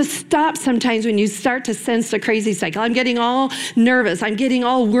willing to stop sometimes when you start to sense the crazy cycle. I'm getting all nervous. I'm getting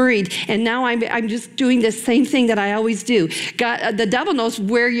all worried. And now I'm just doing the same thing that I always do. God, the devil knows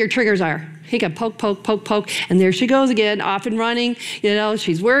where your triggers are. He can poke, poke, poke, poke. And there she goes again, off and running. You know,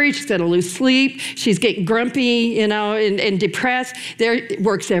 she's worried. She's going to lose sleep. She's getting grumpy, you know, and depressed. It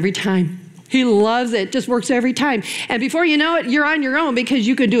works every time. He loves it. Just works every time. And before you know it, you're on your own because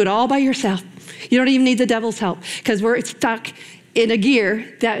you can do it all by yourself. You don't even need the devil's help because we're stuck in a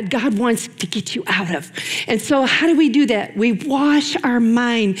gear that God wants to get you out of. And so how do we do that? We wash our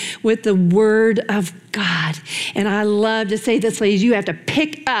mind with the word of God. And I love to say this, ladies, you have to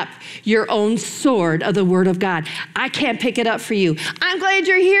pick up your own sword of the word of God. I can't pick it up for you. I'm glad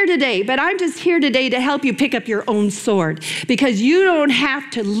you're here today, but I'm just here today to help you pick up your own sword because you don't have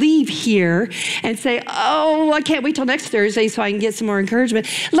to leave here and say, oh, I can't wait till next Thursday so I can get some more encouragement.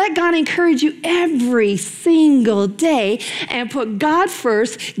 Let God encourage you every single day and put God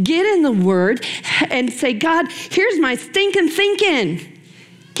first, get in the word and say, God, here's my stinking thinking.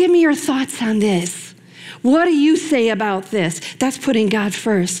 Give me your thoughts on this. What do you say about this? That's putting God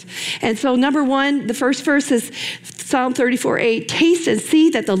first. And so number 1, the first verse is Psalm 34:8. Taste and see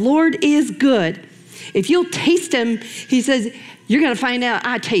that the Lord is good. If you'll taste him, he says, you're going to find out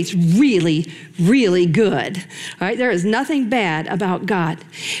I taste really, really good. All right, there is nothing bad about God.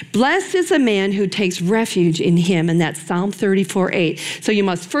 Blessed is the man who takes refuge in him, and that's Psalm 34:8. So you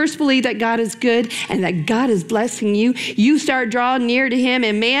must first believe that God is good and that God is blessing you. You start drawing near to him,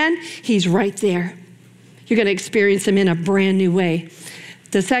 and man, he's right there. You're going to experience him in a brand new way.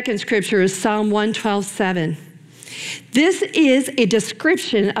 The second scripture is Psalm 112:7. This is a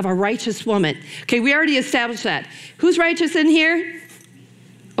description of a righteous woman. Okay, we already established that. Who's righteous in here?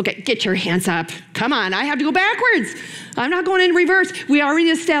 Okay, get your hands up. Come on, I have to go backwards. I'm not going in reverse. We already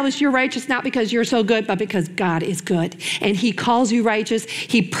established you're righteous not because you're so good, but because God is good. And he calls you righteous.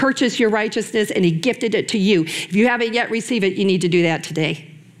 He purchased your righteousness and he gifted it to you. If you haven't yet received it, you need to do that today.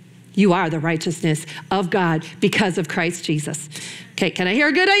 You are the righteousness of God because of Christ Jesus. Okay, can I hear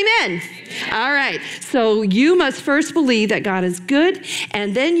a good amen? All right, so you must first believe that God is good,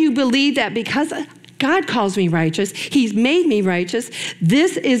 and then you believe that because God calls me righteous, he's made me righteous,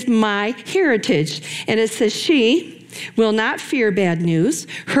 this is my heritage. And it says she will not fear bad news.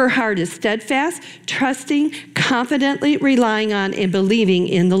 Her heart is steadfast, trusting, confidently relying on and believing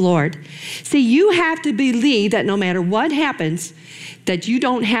in the Lord. See, you have to believe that no matter what happens, that you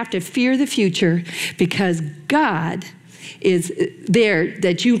don't have to fear the future because God is there,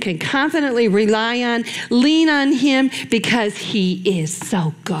 that you can confidently rely on, lean on him because he is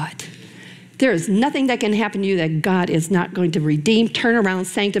so good. There is nothing that can happen to you that God is not going to redeem, turn around,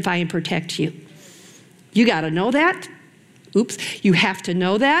 sanctify, and protect you. You got to know that. Oops, you have to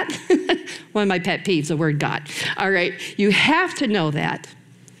know that. One of my pet peeves, the word God. All right, you have to know that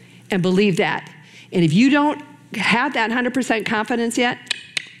and believe that. And if you don't have that 100% confidence yet,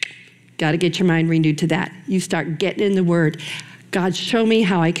 got to get your mind renewed to that. You start getting in the word. God, show me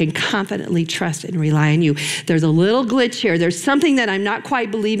how I can confidently trust and rely on you. There's a little glitch here. There's something that I'm not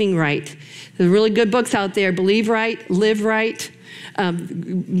quite believing right. There's really good books out there. Believe right, live right.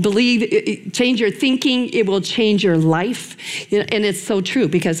 Believe, change your thinking, it will change your life. And it's so true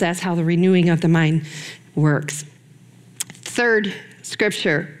because that's how the renewing of the mind works. Third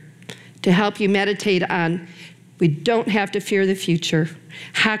scripture to help you meditate on, we don't have to fear the future.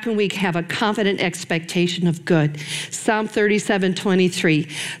 How can we have a confident expectation of good? Psalm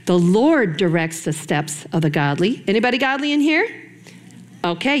 37:23. The Lord directs the steps of the godly. Anybody godly in here?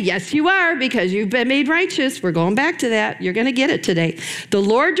 Okay, yes you are, because you've been made righteous. We're going back to that. You're going to get it today. The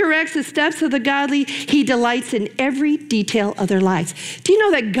Lord directs the steps of the godly. He delights in every detail of their lives. Do you know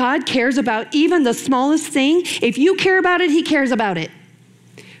that God cares about even the smallest thing? If you care about it, he cares about it.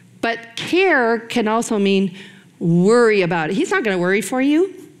 But care can also mean worry about it. He's not going to worry for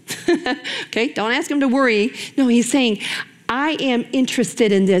you. Okay, don't ask him to worry. No, he's saying, I am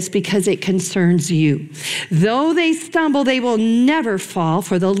interested in this because it concerns you. Though they stumble, they will never fall,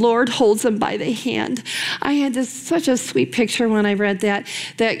 for the Lord holds them by the hand. I had such a sweet picture when I read that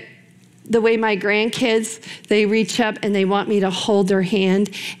the way my grandkids, they reach up and they want me to hold their hand,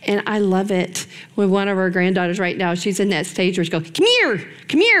 and I love it. With one of our granddaughters right now, she's in that stage where she goes, come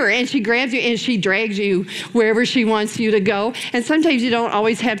here, and she grabs you and she drags you wherever she wants you to go. And sometimes you don't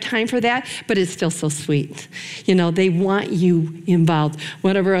always have time for that, but it's still so sweet. You know, they want you involved.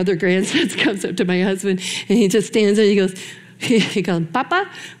 One of our other grandsons comes up to my husband and he just stands there and he goes, Papa,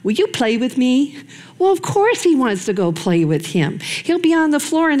 will you play with me? Well, of course he wants to go play with him. He'll be on the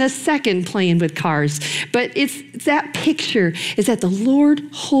floor in a second playing with cars. But it's that picture is that the Lord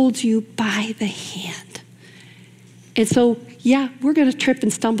holds you by the hand. And so, yeah, we're going to trip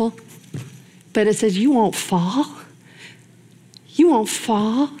and stumble. But it says you won't fall. You won't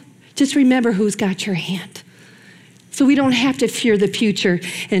fall. Just remember who's got your hand. So we don't have to fear the future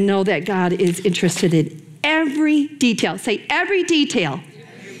and know that God is interested in every detail. Say every detail.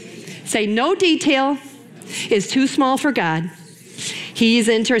 Say no detail is too small for God. He is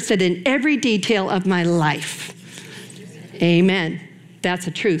interested in every detail of my life. Amen. That's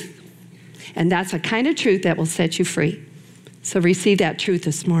a truth. And that's a kind of truth that will set you free. So receive that truth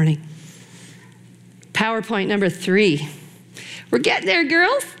this morning. PowerPoint number 3. We're getting there,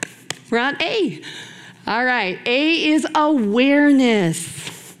 girls. We're on A. All right. A is awareness.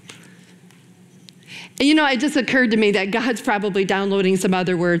 And you know, it just occurred to me that God's probably downloading some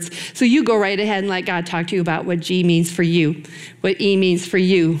other words. So you go right ahead and let God talk to you about what G means for you, what E means for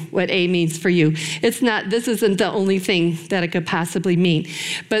you, what A means for you. This isn't the only thing that it could possibly mean.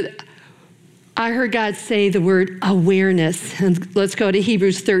 But I heard God say the word awareness. And let's go to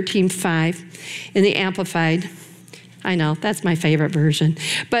Hebrews 13:5 in the Amplified. I know, that's my favorite version.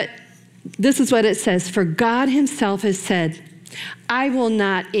 But this is what it says. For God himself has said, I will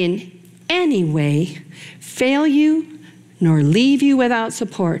not in any way fail you nor leave you without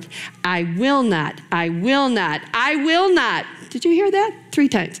support. I will not, I will not, I will not. Did you hear that? 3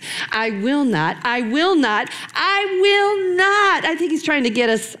 times. I will not, I will not, I will not. I think he's trying to get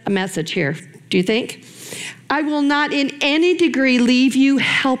us a message here. Do you think? I will not in any degree leave you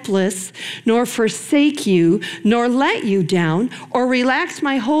helpless, nor forsake you, nor let you down, or relax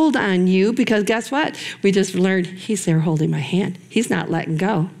my hold on you, because guess what? We just learned he's there holding my hand. He's not letting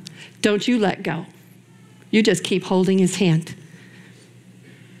go. Don't you let go. You just keep holding his hand.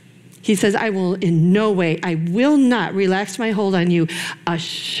 He says, I will in no way, I will not relax my hold on you.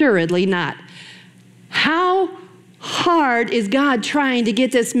 Assuredly not. How hard is God trying to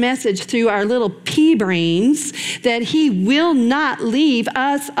get this message through our little pea brains that he will not leave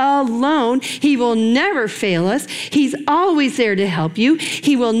us alone. He will never fail us. He's always there to help you.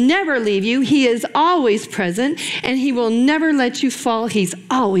 He will never leave you. He is always present, and he will never let you fall. He's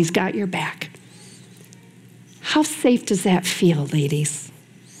always got your back. How safe does that feel, ladies?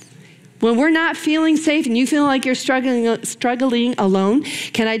 When we're not feeling safe and you feel like you're struggling alone,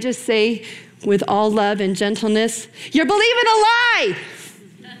 can I just say, with all love and gentleness, you're believing a lie.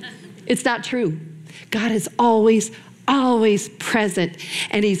 It's not true. God is always, always present,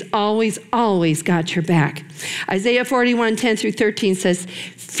 and he's always, always got your back. Isaiah 41:10-13 says,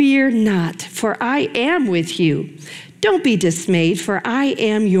 "Fear not, for I am with you. Don't be dismayed, for I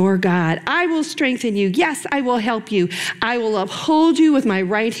am your God. I will strengthen you. Yes, I will help you. I will uphold you with my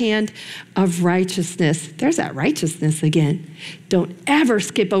right hand of righteousness." There's that righteousness again. Don't ever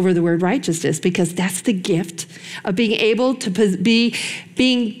skip over the word righteousness, because that's the gift of being able to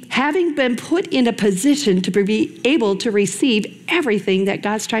having been put in a position to be able to receive everything that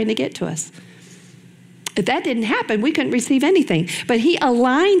God's trying to get to us. If that didn't happen, we couldn't receive anything. But he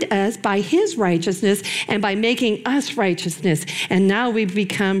aligned us by his righteousness and by making us righteousness. And now we've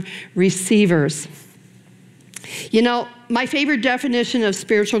become receivers. You know, my favorite definition of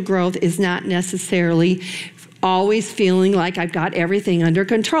spiritual growth is not necessarily always feeling like I've got everything under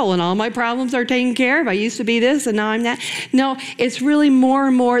control and all my problems are taken care of. I used to be this and now I'm that. No, it's really more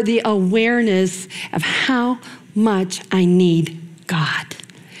and more the awareness of how much I need God.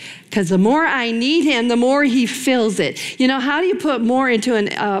 Because the more I need him, the more he fills it. You know, how do you put more into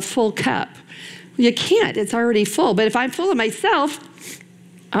a full cup? You can't. It's already full. But if I'm full of myself,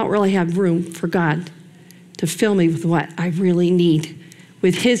 I don't really have room for God to fill me with what I really need,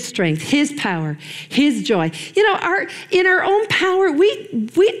 with his strength, his power, his joy. You know, in our own power,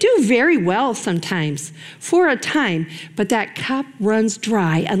 we do very well sometimes for a time, but that cup runs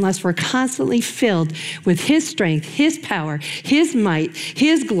dry unless we're constantly filled with his strength, his power, his might,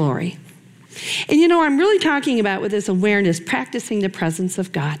 his glory. And you know, I'm really talking about with this awareness, practicing the presence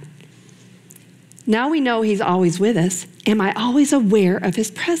of God. Now we know he's always with us. Am I always aware of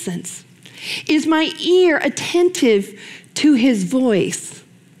his presence? Is my ear attentive to his voice?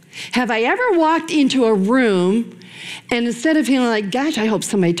 Have I ever walked into a room and instead of feeling like, gosh, I hope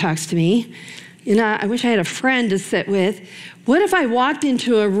somebody talks to me, you know, I wish I had a friend to sit with. What if I walked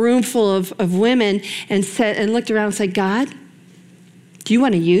into a room full of women and looked around and said, God, do you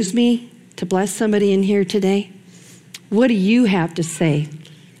want to use me to bless somebody in here today? What do you have to say?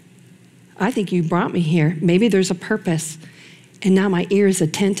 I think you brought me here. Maybe there's a purpose. And now my ear is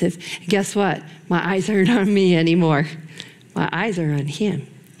attentive. And guess what? My eyes aren't on me anymore. My eyes are on him,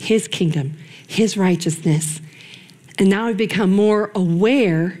 his kingdom, his righteousness. And now I've become more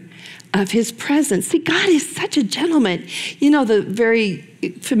aware of his presence. See, God is such a gentleman. You know, the very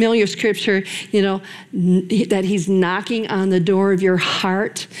familiar scripture, you know, that he's knocking on the door of your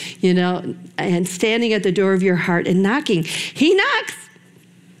heart, you know, and standing at the door of your heart and knocking. He knocks.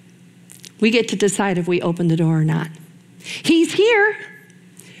 We get to decide if we open the door or not. He's here,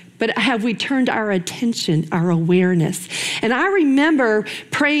 but have we turned our attention, our awareness? And I remember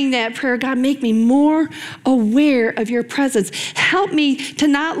praying that prayer, God, make me more aware of your presence. Help me to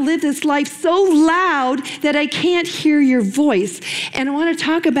not live this life so loud that I can't hear your voice. And I want to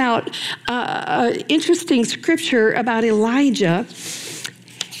talk about an interesting scripture about Elijah.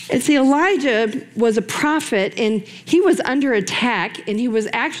 And see, Elijah was a prophet, and he was under attack, and he was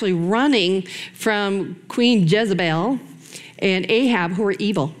actually running from Queen Jezebel and Ahab, who were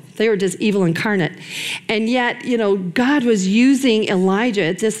evil. They were just evil incarnate. And yet, you know, God was using Elijah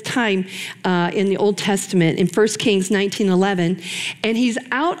at this time in the Old Testament, in 1 Kings 19:11, and he's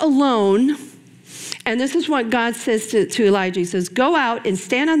out alone. And this is what God says to Elijah. He says, go out and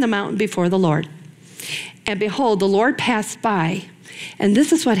stand on the mountain before the Lord. And behold, the Lord passed by. And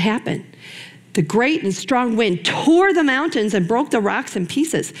this is what happened. The great and strong wind tore the mountains and broke the rocks in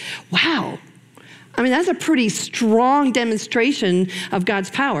pieces. Wow. I mean, that's a pretty strong demonstration of God's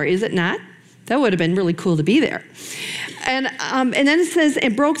power, is it not? That would have been really cool to be there. And then it says,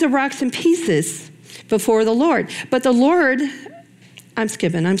 it broke the rocks in pieces before the Lord. But the Lord, I'm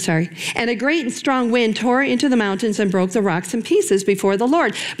sorry. And a great and strong wind tore into the mountains and broke the rocks in pieces before the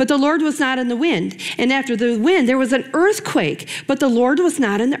Lord. But the Lord was not in the wind. And after the wind, there was an earthquake. But the Lord was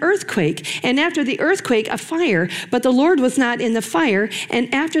not in the earthquake. And after the earthquake, a fire. But the Lord was not in the fire.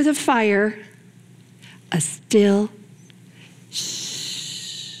 And after the fire, a still,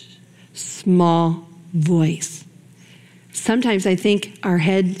 small voice. Sometimes I think our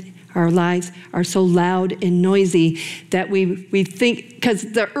Our lives are so loud and noisy that we think, because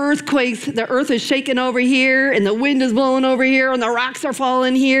the earth is shaking over here, and the wind is blowing over here, and the rocks are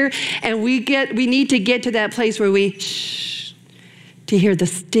falling here, and we need to get to that place where we shh, to hear the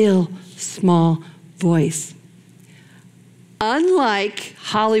still, small voice. Unlike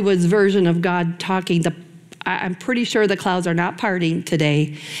Hollywood's version of God talking, I'm pretty sure the clouds are not parting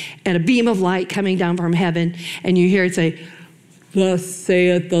today, and a beam of light coming down from heaven, and you hear it say, "Thus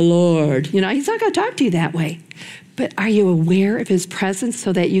saith the Lord." He's not going to talk to you that way. But are you aware of his presence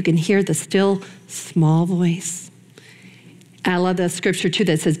so that you can hear the still, small voice? I love that scripture too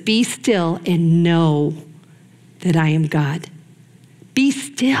that says, "Be still and know that I am God." Be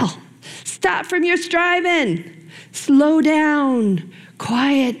still. Stop from your striving. Slow down.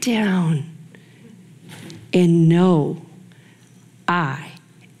 Quiet down. And know I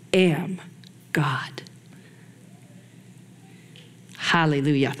am God.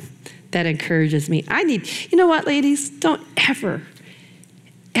 Hallelujah. That encourages me. You know what, ladies? Don't ever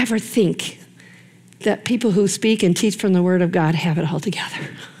think that people who speak and teach from the Word of God have it all together.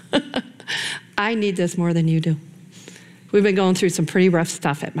 I need this more than you do. We've been going through some pretty rough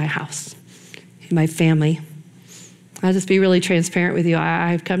stuff at my house, in my family. I'll just be really transparent with you.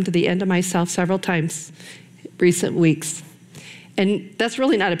 I've come to the end of myself several times in recent weeks. And that's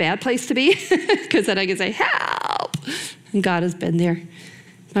really not a bad place to be, because then I can say, help. And God has been there.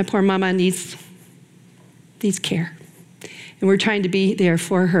 My poor mama needs care. And we're trying to be there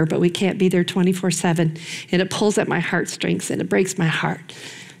for her, but we can't be there 24/7. And it pulls at my heartstrings, and it breaks my heart.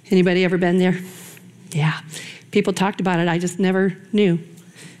 Anybody ever been there? Yeah. People talked about it. I just never knew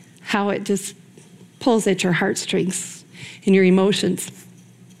how it just pulls at your heartstrings and your emotions.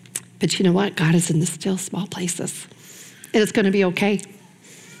 But you know what? God is in the still small places. And it's going to be okay.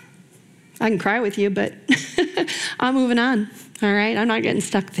 I can cry with you, but I'm moving on. All right? I'm not getting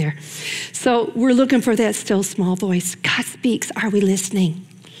stuck there. So we're looking for that still small voice. God speaks. Are we listening?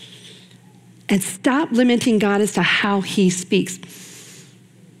 And stop limiting God as to how he speaks.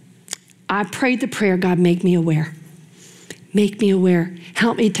 I prayed the prayer, God, make me aware. Make me aware.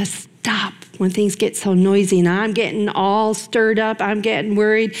 Help me to stop when things get so noisy and I'm getting all stirred up. I'm getting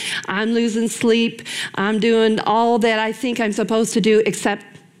worried. I'm losing sleep. I'm doing all that I think I'm supposed to do except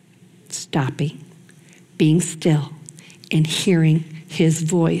stopping, being still, and hearing his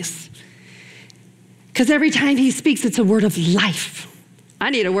voice. Because every time he speaks, it's a word of life. I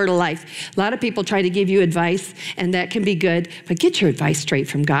need a word of life. A lot of people try to give you advice, and that can be good, but get your advice straight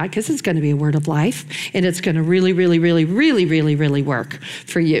from God, because it's going to be a word of life, and it's going to really, really, really, really, really, really work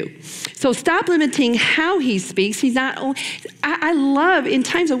for you. So stop limiting how he speaks. He's not. I love, in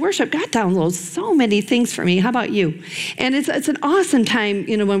times of worship, God downloads so many things for me. How about you? And it's an awesome time,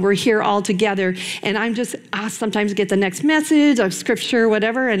 when we're here all together, and I sometimes get the next message of scripture,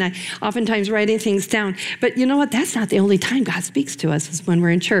 whatever, and I oftentimes writing things down. But you know what? That's not the only time God speaks to us, is when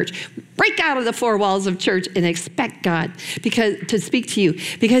we're in church. Break out of the four walls of church and expect God to speak to you,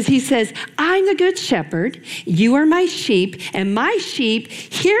 because he says, I'm the good shepherd, you are my sheep, and my sheep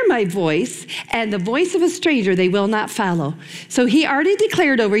hear my voice, and the voice of a stranger they will not follow. So he already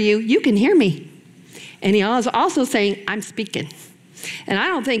declared over you, you can hear me. And he was also saying, I'm speaking. And I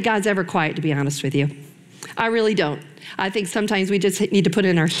don't think God's ever quiet, to be honest with you. I really don't. I think sometimes we just need to put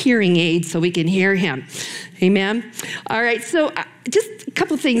in our hearing aids so we can hear him. Amen? All right, so just a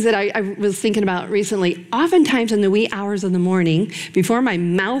couple things that I was thinking about recently. Oftentimes in the wee hours of the morning, before my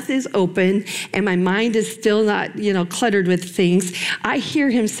mouth is open and my mind is still not, cluttered with things, I hear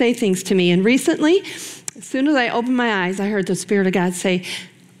him say things to me. And recently, as soon as I opened my eyes, I heard the Spirit of God say,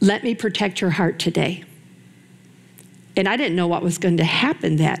 let me protect your heart today. And I didn't know what was going to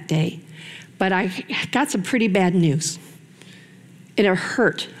happen that day. But I got some pretty bad news. And it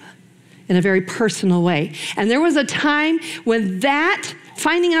hurt in a very personal way. And there was a time when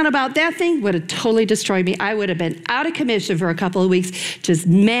finding out about that thing would have totally destroyed me. I would have been out of commission for a couple of weeks, just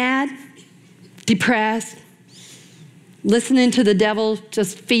mad, depressed, listening to the devil,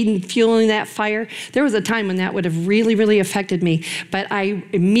 just fueling that fire. There was a time when that would have really, really affected me. But I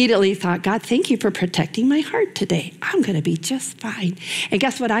immediately thought, God, thank you for protecting my heart today. I'm going to be just fine. And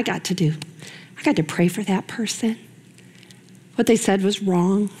guess what I got to do? I got to pray for that person. What they said was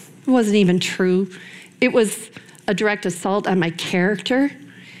wrong. It wasn't even true. It was a direct assault on my character.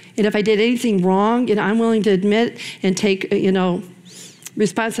 And if I did anything wrong, I'm willing to admit and take,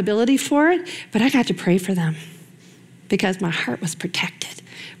 responsibility for it. But I got to pray for them because my heart was protected.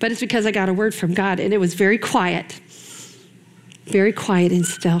 But it's because I got a word from God, and it was very quiet and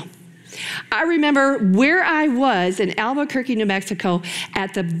still. I remember where I was in Albuquerque, New Mexico,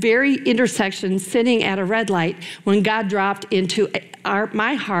 at the very intersection, sitting at a red light, when God dropped into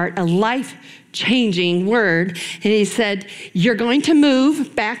my heart a life-changing word. And he said, you're going to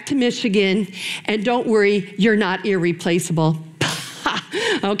move back to Michigan, and don't worry, you're not irreplaceable.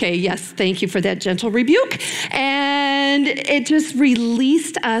 Okay, yes, thank you for that gentle rebuke. And it just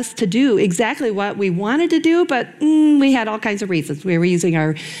released us to do exactly what we wanted to do, but we had all kinds of reasons. We were using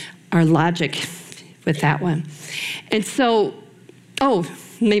our logic with that one. And so,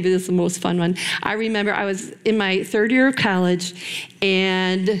 maybe this is the most fun one. I remember I was in my third year of college,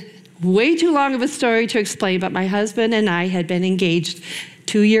 and way too long of a story to explain, but my husband and I had been engaged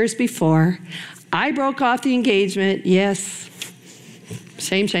 2 years before. I broke off the engagement, yes.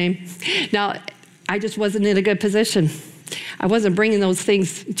 Shame. Now, I just wasn't in a good position. I wasn't bringing those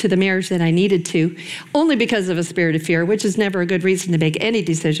things to the marriage that I needed to, only because of a spirit of fear, which is never a good reason to make any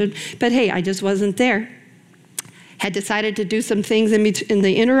decision. But hey, I just wasn't there. Had decided to do some things in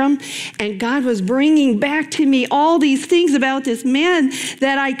the interim, and God was bringing back to me all these things about this man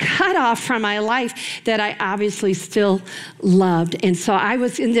that I cut off from my life that I obviously still loved. And so I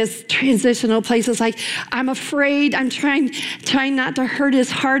was in this transitional place. It's like, I'm afraid, I'm trying not to hurt his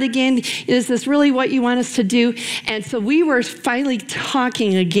heart again. Is this really what you want us to do? And so we were finally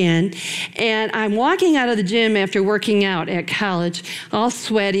talking again, and I'm walking out of the gym after working out at college, all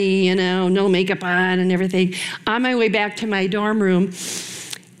sweaty, no makeup on and everything. On my way back to my dorm room,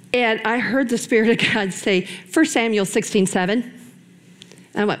 and I heard the Spirit of God say, 1 Samuel 16:7.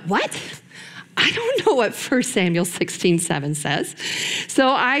 I went, what? I don't know what 1 Samuel 16:7 says. So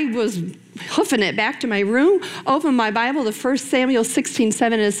I was hoofing it back to my room, opened my Bible to 1 Samuel 16:7,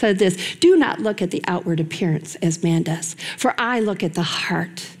 and it said this, do not look at the outward appearance as man does, for I look at the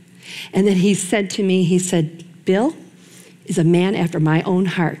heart. And then he said to me, Bill is a man after my own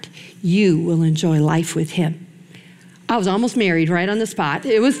heart. You will enjoy life with him. I was almost married right on the spot.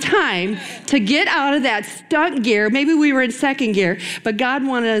 It was time to get out of that stuck gear. Maybe we were in second gear, but God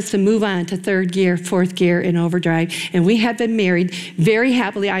wanted us to move on to third gear, fourth gear, and overdrive. And we have been married very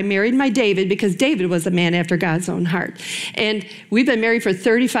happily. I married my David because David was a man after God's own heart. And we've been married for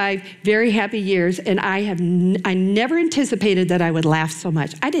 35 very happy years, and I never anticipated that I would laugh so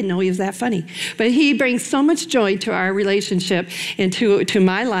much. I didn't know he was that funny. But he brings so much joy to our relationship and to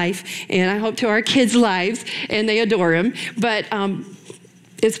my life, and I hope to our kids' lives, and they adore him. But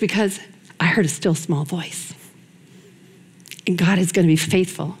it's because I heard a still small voice. And God is going to be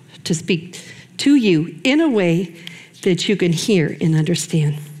faithful to speak to you in a way that you can hear and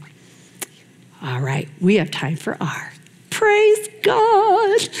understand. All right, we have time for R. Praise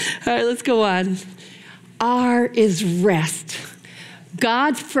God. All right, let's go on. R is rest.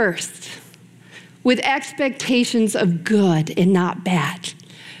 God first, with expectations of good and not bad.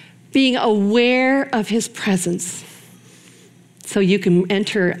 Being aware of his presence, so you can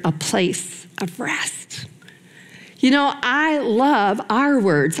enter a place of rest. I love our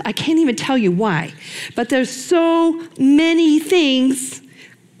words. I can't even tell you why, but there's so many things,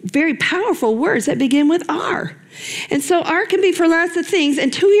 very powerful words that begin with R. And so R can be for lots of things.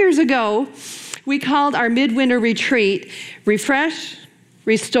 And 2 years ago, we called our midwinter retreat, Refresh,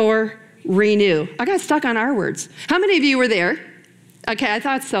 Restore, Renew. I got stuck on our words. How many of you were there? Okay, I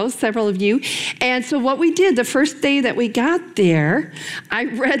thought so, several of you. And so what we did the first day that we got there, I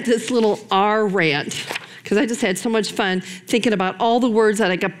read this little R rant because I just had so much fun thinking about all the words that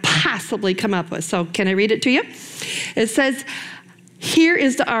I could possibly come up with. So can I read it to you? It says, here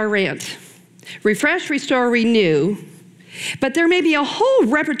is the R rant. Refresh, restore, renew. But there may be a whole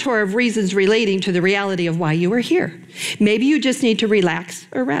repertoire of reasons relating to the reality of why you are here. Maybe you just need to relax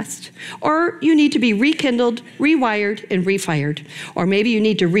or rest. Or you need to be rekindled, rewired, and refired. Or maybe you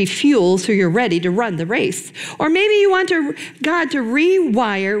need to refuel so you're ready to run the race. Or maybe you want God to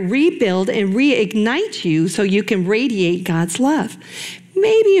rewire, rebuild, and reignite you so you can radiate God's love.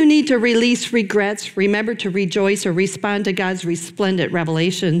 Maybe you need to release regrets, remember to rejoice, or respond to God's resplendent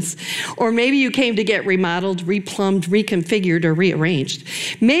revelations. Or maybe you came to get remodeled, replumbed, reconfigured, or rearranged.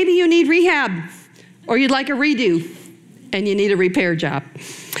 Maybe you need rehab, or you'd like a redo, and you need a repair job.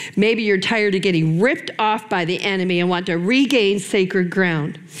 Maybe you're tired of getting ripped off by the enemy and want to regain sacred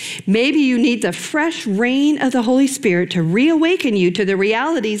ground. Maybe you need the fresh rain of the Holy Spirit to reawaken you to the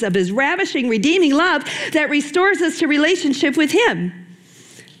realities of his ravishing, redeeming love that restores us to relationship with him.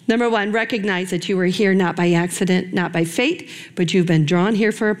 Number one, recognize that you were here not by accident, not by fate, but you've been drawn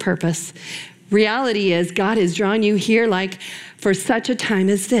here for a purpose. Reality is God has drawn you here like for such a time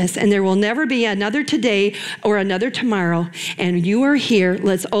as this, and there will never be another today or another tomorrow, and you are here.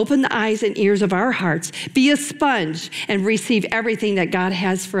 Let's open the eyes and ears of our hearts, be a sponge, and receive everything that God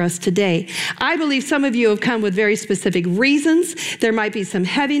has for us today. I believe some of you have come with very specific reasons. There might be some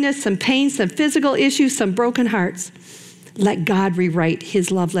heaviness, some pain, some physical issues, some broken hearts. Let God rewrite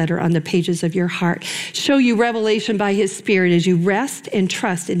his love letter on the pages of your heart. Show you revelation by his Spirit as you rest and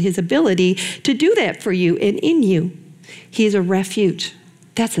trust in his ability to do that for you and in you. He is a refuge.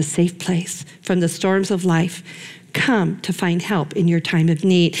 That's a safe place from the storms of life. Come to find help in your time of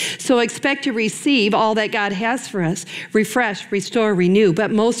need. So expect to receive all that God has for us. Refresh, restore, renew.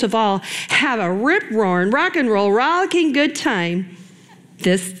 But most of all, have a rip-roaring, rock and roll, rollicking good time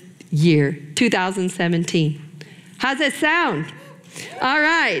this year, 2017. How's that sound? All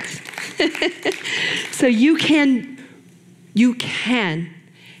right. So you can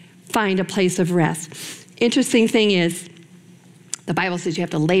find a place of rest. Interesting thing is, the Bible says you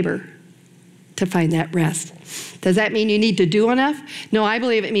have to labor to find that rest. Does that mean you need to do enough? No, I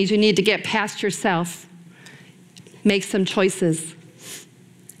believe it means you need to get past yourself, make some choices,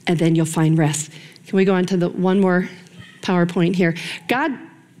 and then you'll find rest. Can we go on to the one more PowerPoint here? God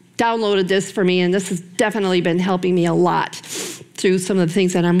downloaded this for me, and this has definitely been helping me a lot through some of the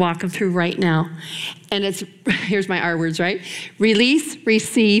things that I'm walking through right now. And here's my R words, right? Release,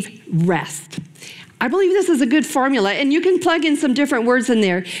 receive, rest. I believe this is a good formula, and you can plug in some different words in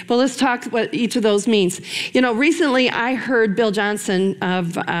there, but let's talk what each of those means. You know, recently I heard Bill Johnson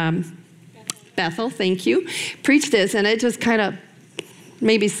of Bethel, thank you, preach this, and it just kind of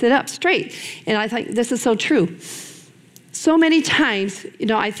made me sit up straight. And I think this is so true. So many times, you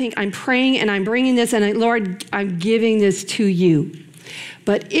know, I think I'm praying and I'm bringing this, and Lord, I'm giving this to you.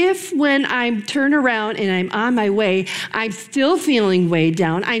 But if when I turn around and I'm on my way, I'm still feeling weighed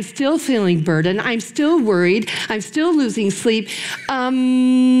down, I'm still feeling burdened, I'm still worried, I'm still losing sleep,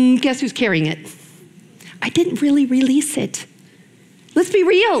 guess who's carrying it? I didn't really release it. Let's be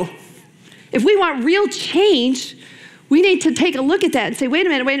real. If we want real change, we need to take a look at that and say, wait a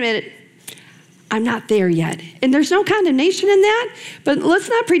minute. I'm not there yet. And there's no condemnation in that, but let's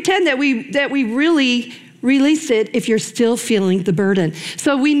not pretend that we really release it if you're still feeling the burden.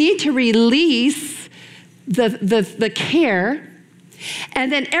 So we need to release the care,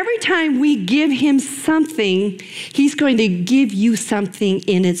 and then every time we give him something, he's going to give you something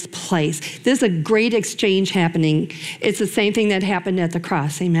in its place. There's a great exchange happening. It's the same thing that happened at the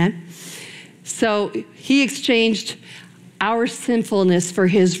cross, amen? So he exchanged our sinfulness for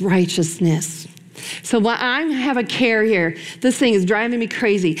his righteousness. So when I have a care here, this thing is driving me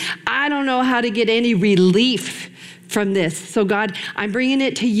crazy. I don't know how to get any relief from this. So God, I'm bringing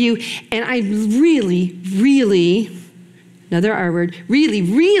it to you, and I really, another R word, really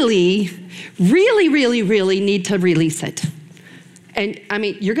need to release it. And I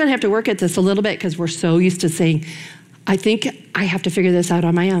mean, you're going to have to work at this a little bit because we're so used to saying, I think I have to figure this out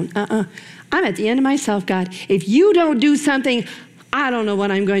on my own. I'm at the end of myself, God. If you don't do something, I don't know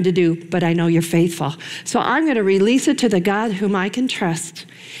what I'm going to do, but I know you're faithful. So I'm going to release it to the God whom I can trust,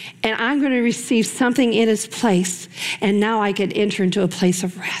 and I'm going to receive something in its place, and now I can enter into a place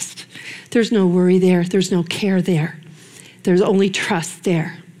of rest. There's no worry there. There's no care there. There's only trust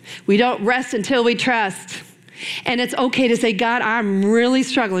there. We don't rest until we trust. And it's okay to say, God, I'm really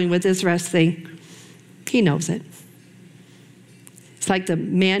struggling with this rest thing. He knows it. It's like the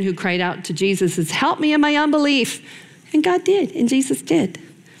man who cried out to Jesus, says, help me in my unbelief. And God did, and Jesus did.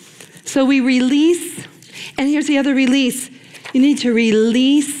 So we release, and here's the other release. You need to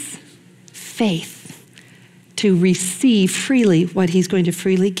release faith to receive freely what he's going to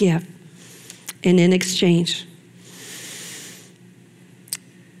freely give. And in exchange,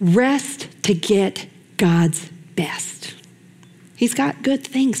 rest to get God's best. He's got good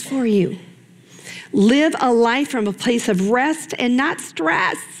things for you. Live a life from a place of rest and not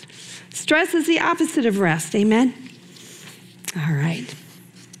stress. Stress is the opposite of rest, amen? All right.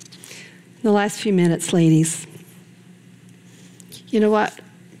 The last few minutes, ladies. You know what?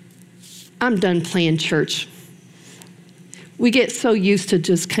 I'm done playing church. We get so used to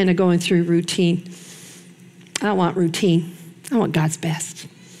just kind of going through routine. I don't want routine. I want God's best.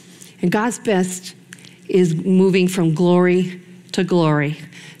 And God's best is moving from glory to glory.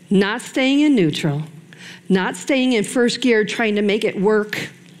 Not staying in neutral. Not staying in first gear trying to make it work.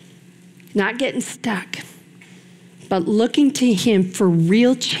 Not getting stuck. But looking to him for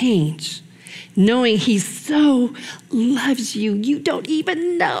real change, knowing he so loves you, you don't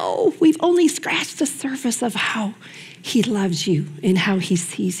even know. We've only scratched the surface of how he loves you and how he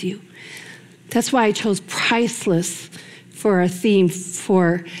sees you. That's why I chose priceless for our theme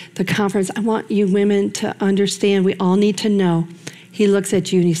for the conference. I want you women to understand, we all need to know. He looks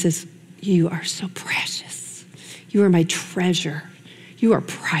at you and he says, you are so precious. You are my treasure. You are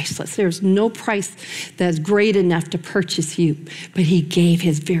priceless. There's no price that's great enough to purchase you, but he gave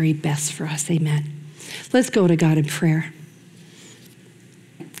his very best for us. Amen. Let's go to God in prayer.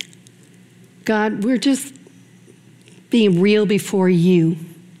 God, we're just being real before you.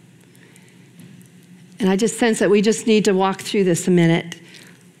 And I just sense that we just need to walk through this a minute.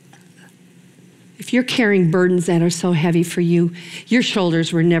 If you're carrying burdens that are so heavy for you, your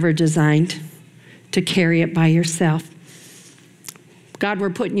shoulders were never designed to carry it by yourself. God, we're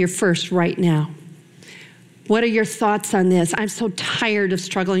putting you first right now. What are your thoughts on this? I'm so tired of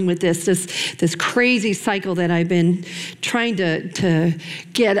struggling with this crazy cycle that I've been trying to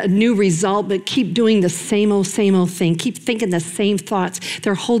get a new result, but keep doing the same old thing. Keep thinking the same thoughts.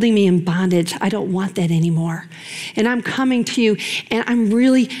 They're holding me in bondage. I don't want that anymore. And I'm coming to you, and I'm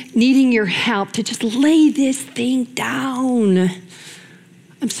really needing your help to just lay this thing down.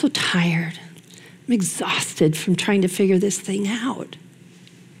 I'm so tired. I'm exhausted from trying to figure this thing out.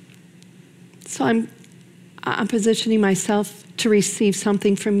 So I'm positioning myself to receive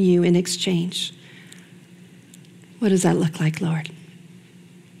something from you in exchange. What does that look like, Lord?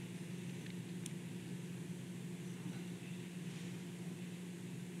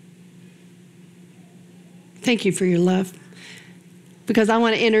 Thank you for your love, because I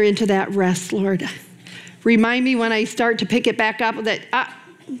want to enter into that rest, Lord. Remind me when I start to pick it back up that,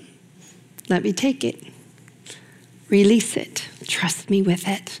 let me take it. Release it. Trust me with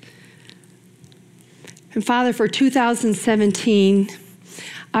it. And Father, for 2017,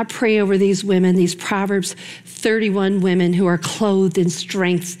 I pray over these women, these Proverbs 31 women who are clothed in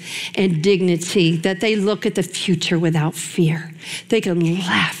strength and dignity, that they look at the future without fear. They can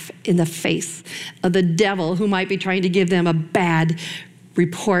laugh in the face of the devil who might be trying to give them a bad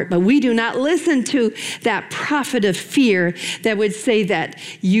report. But we do not listen to that prophet of fear that would say that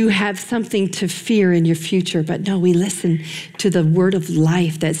you have something to fear in your future. But no, we listen to the word of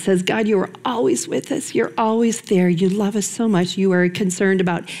life that says, God, you are always with us. You're always there. You love us so much. You are concerned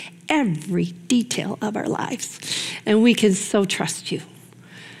about every detail of our lives. And we can so trust you.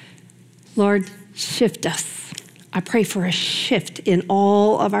 Lord, shift us. I pray for a shift in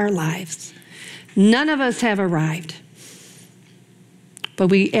all of our lives. None of us have arrived. But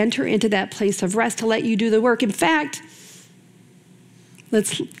we enter into that place of rest to let you do the work. In fact,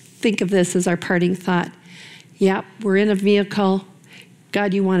 let's think of this as our parting thought. Yeah, we're in a vehicle.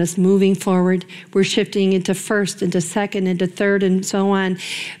 God, you want us moving forward. We're shifting into first, into second, into third, and so on.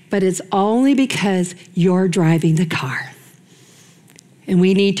 But it's only because you're driving the car. And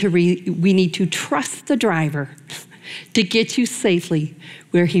we need to trust the driver to get you safely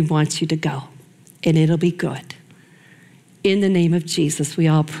where he wants you to go. And it'll be good. In the name of Jesus, we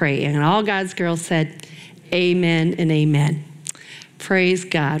all pray. And all God's girls said, amen and amen. Praise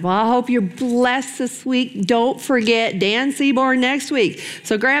God. Well, I hope you're blessed this week. Don't forget Dan Seaborn next week.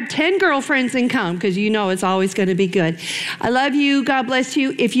 So grab 10 girlfriends and come, because you know it's always going to be good. I love you. God bless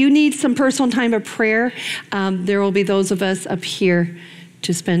you. If you need some personal time of prayer, there will be those of us up here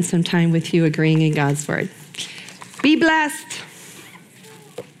to spend some time with you agreeing in God's word. Be blessed.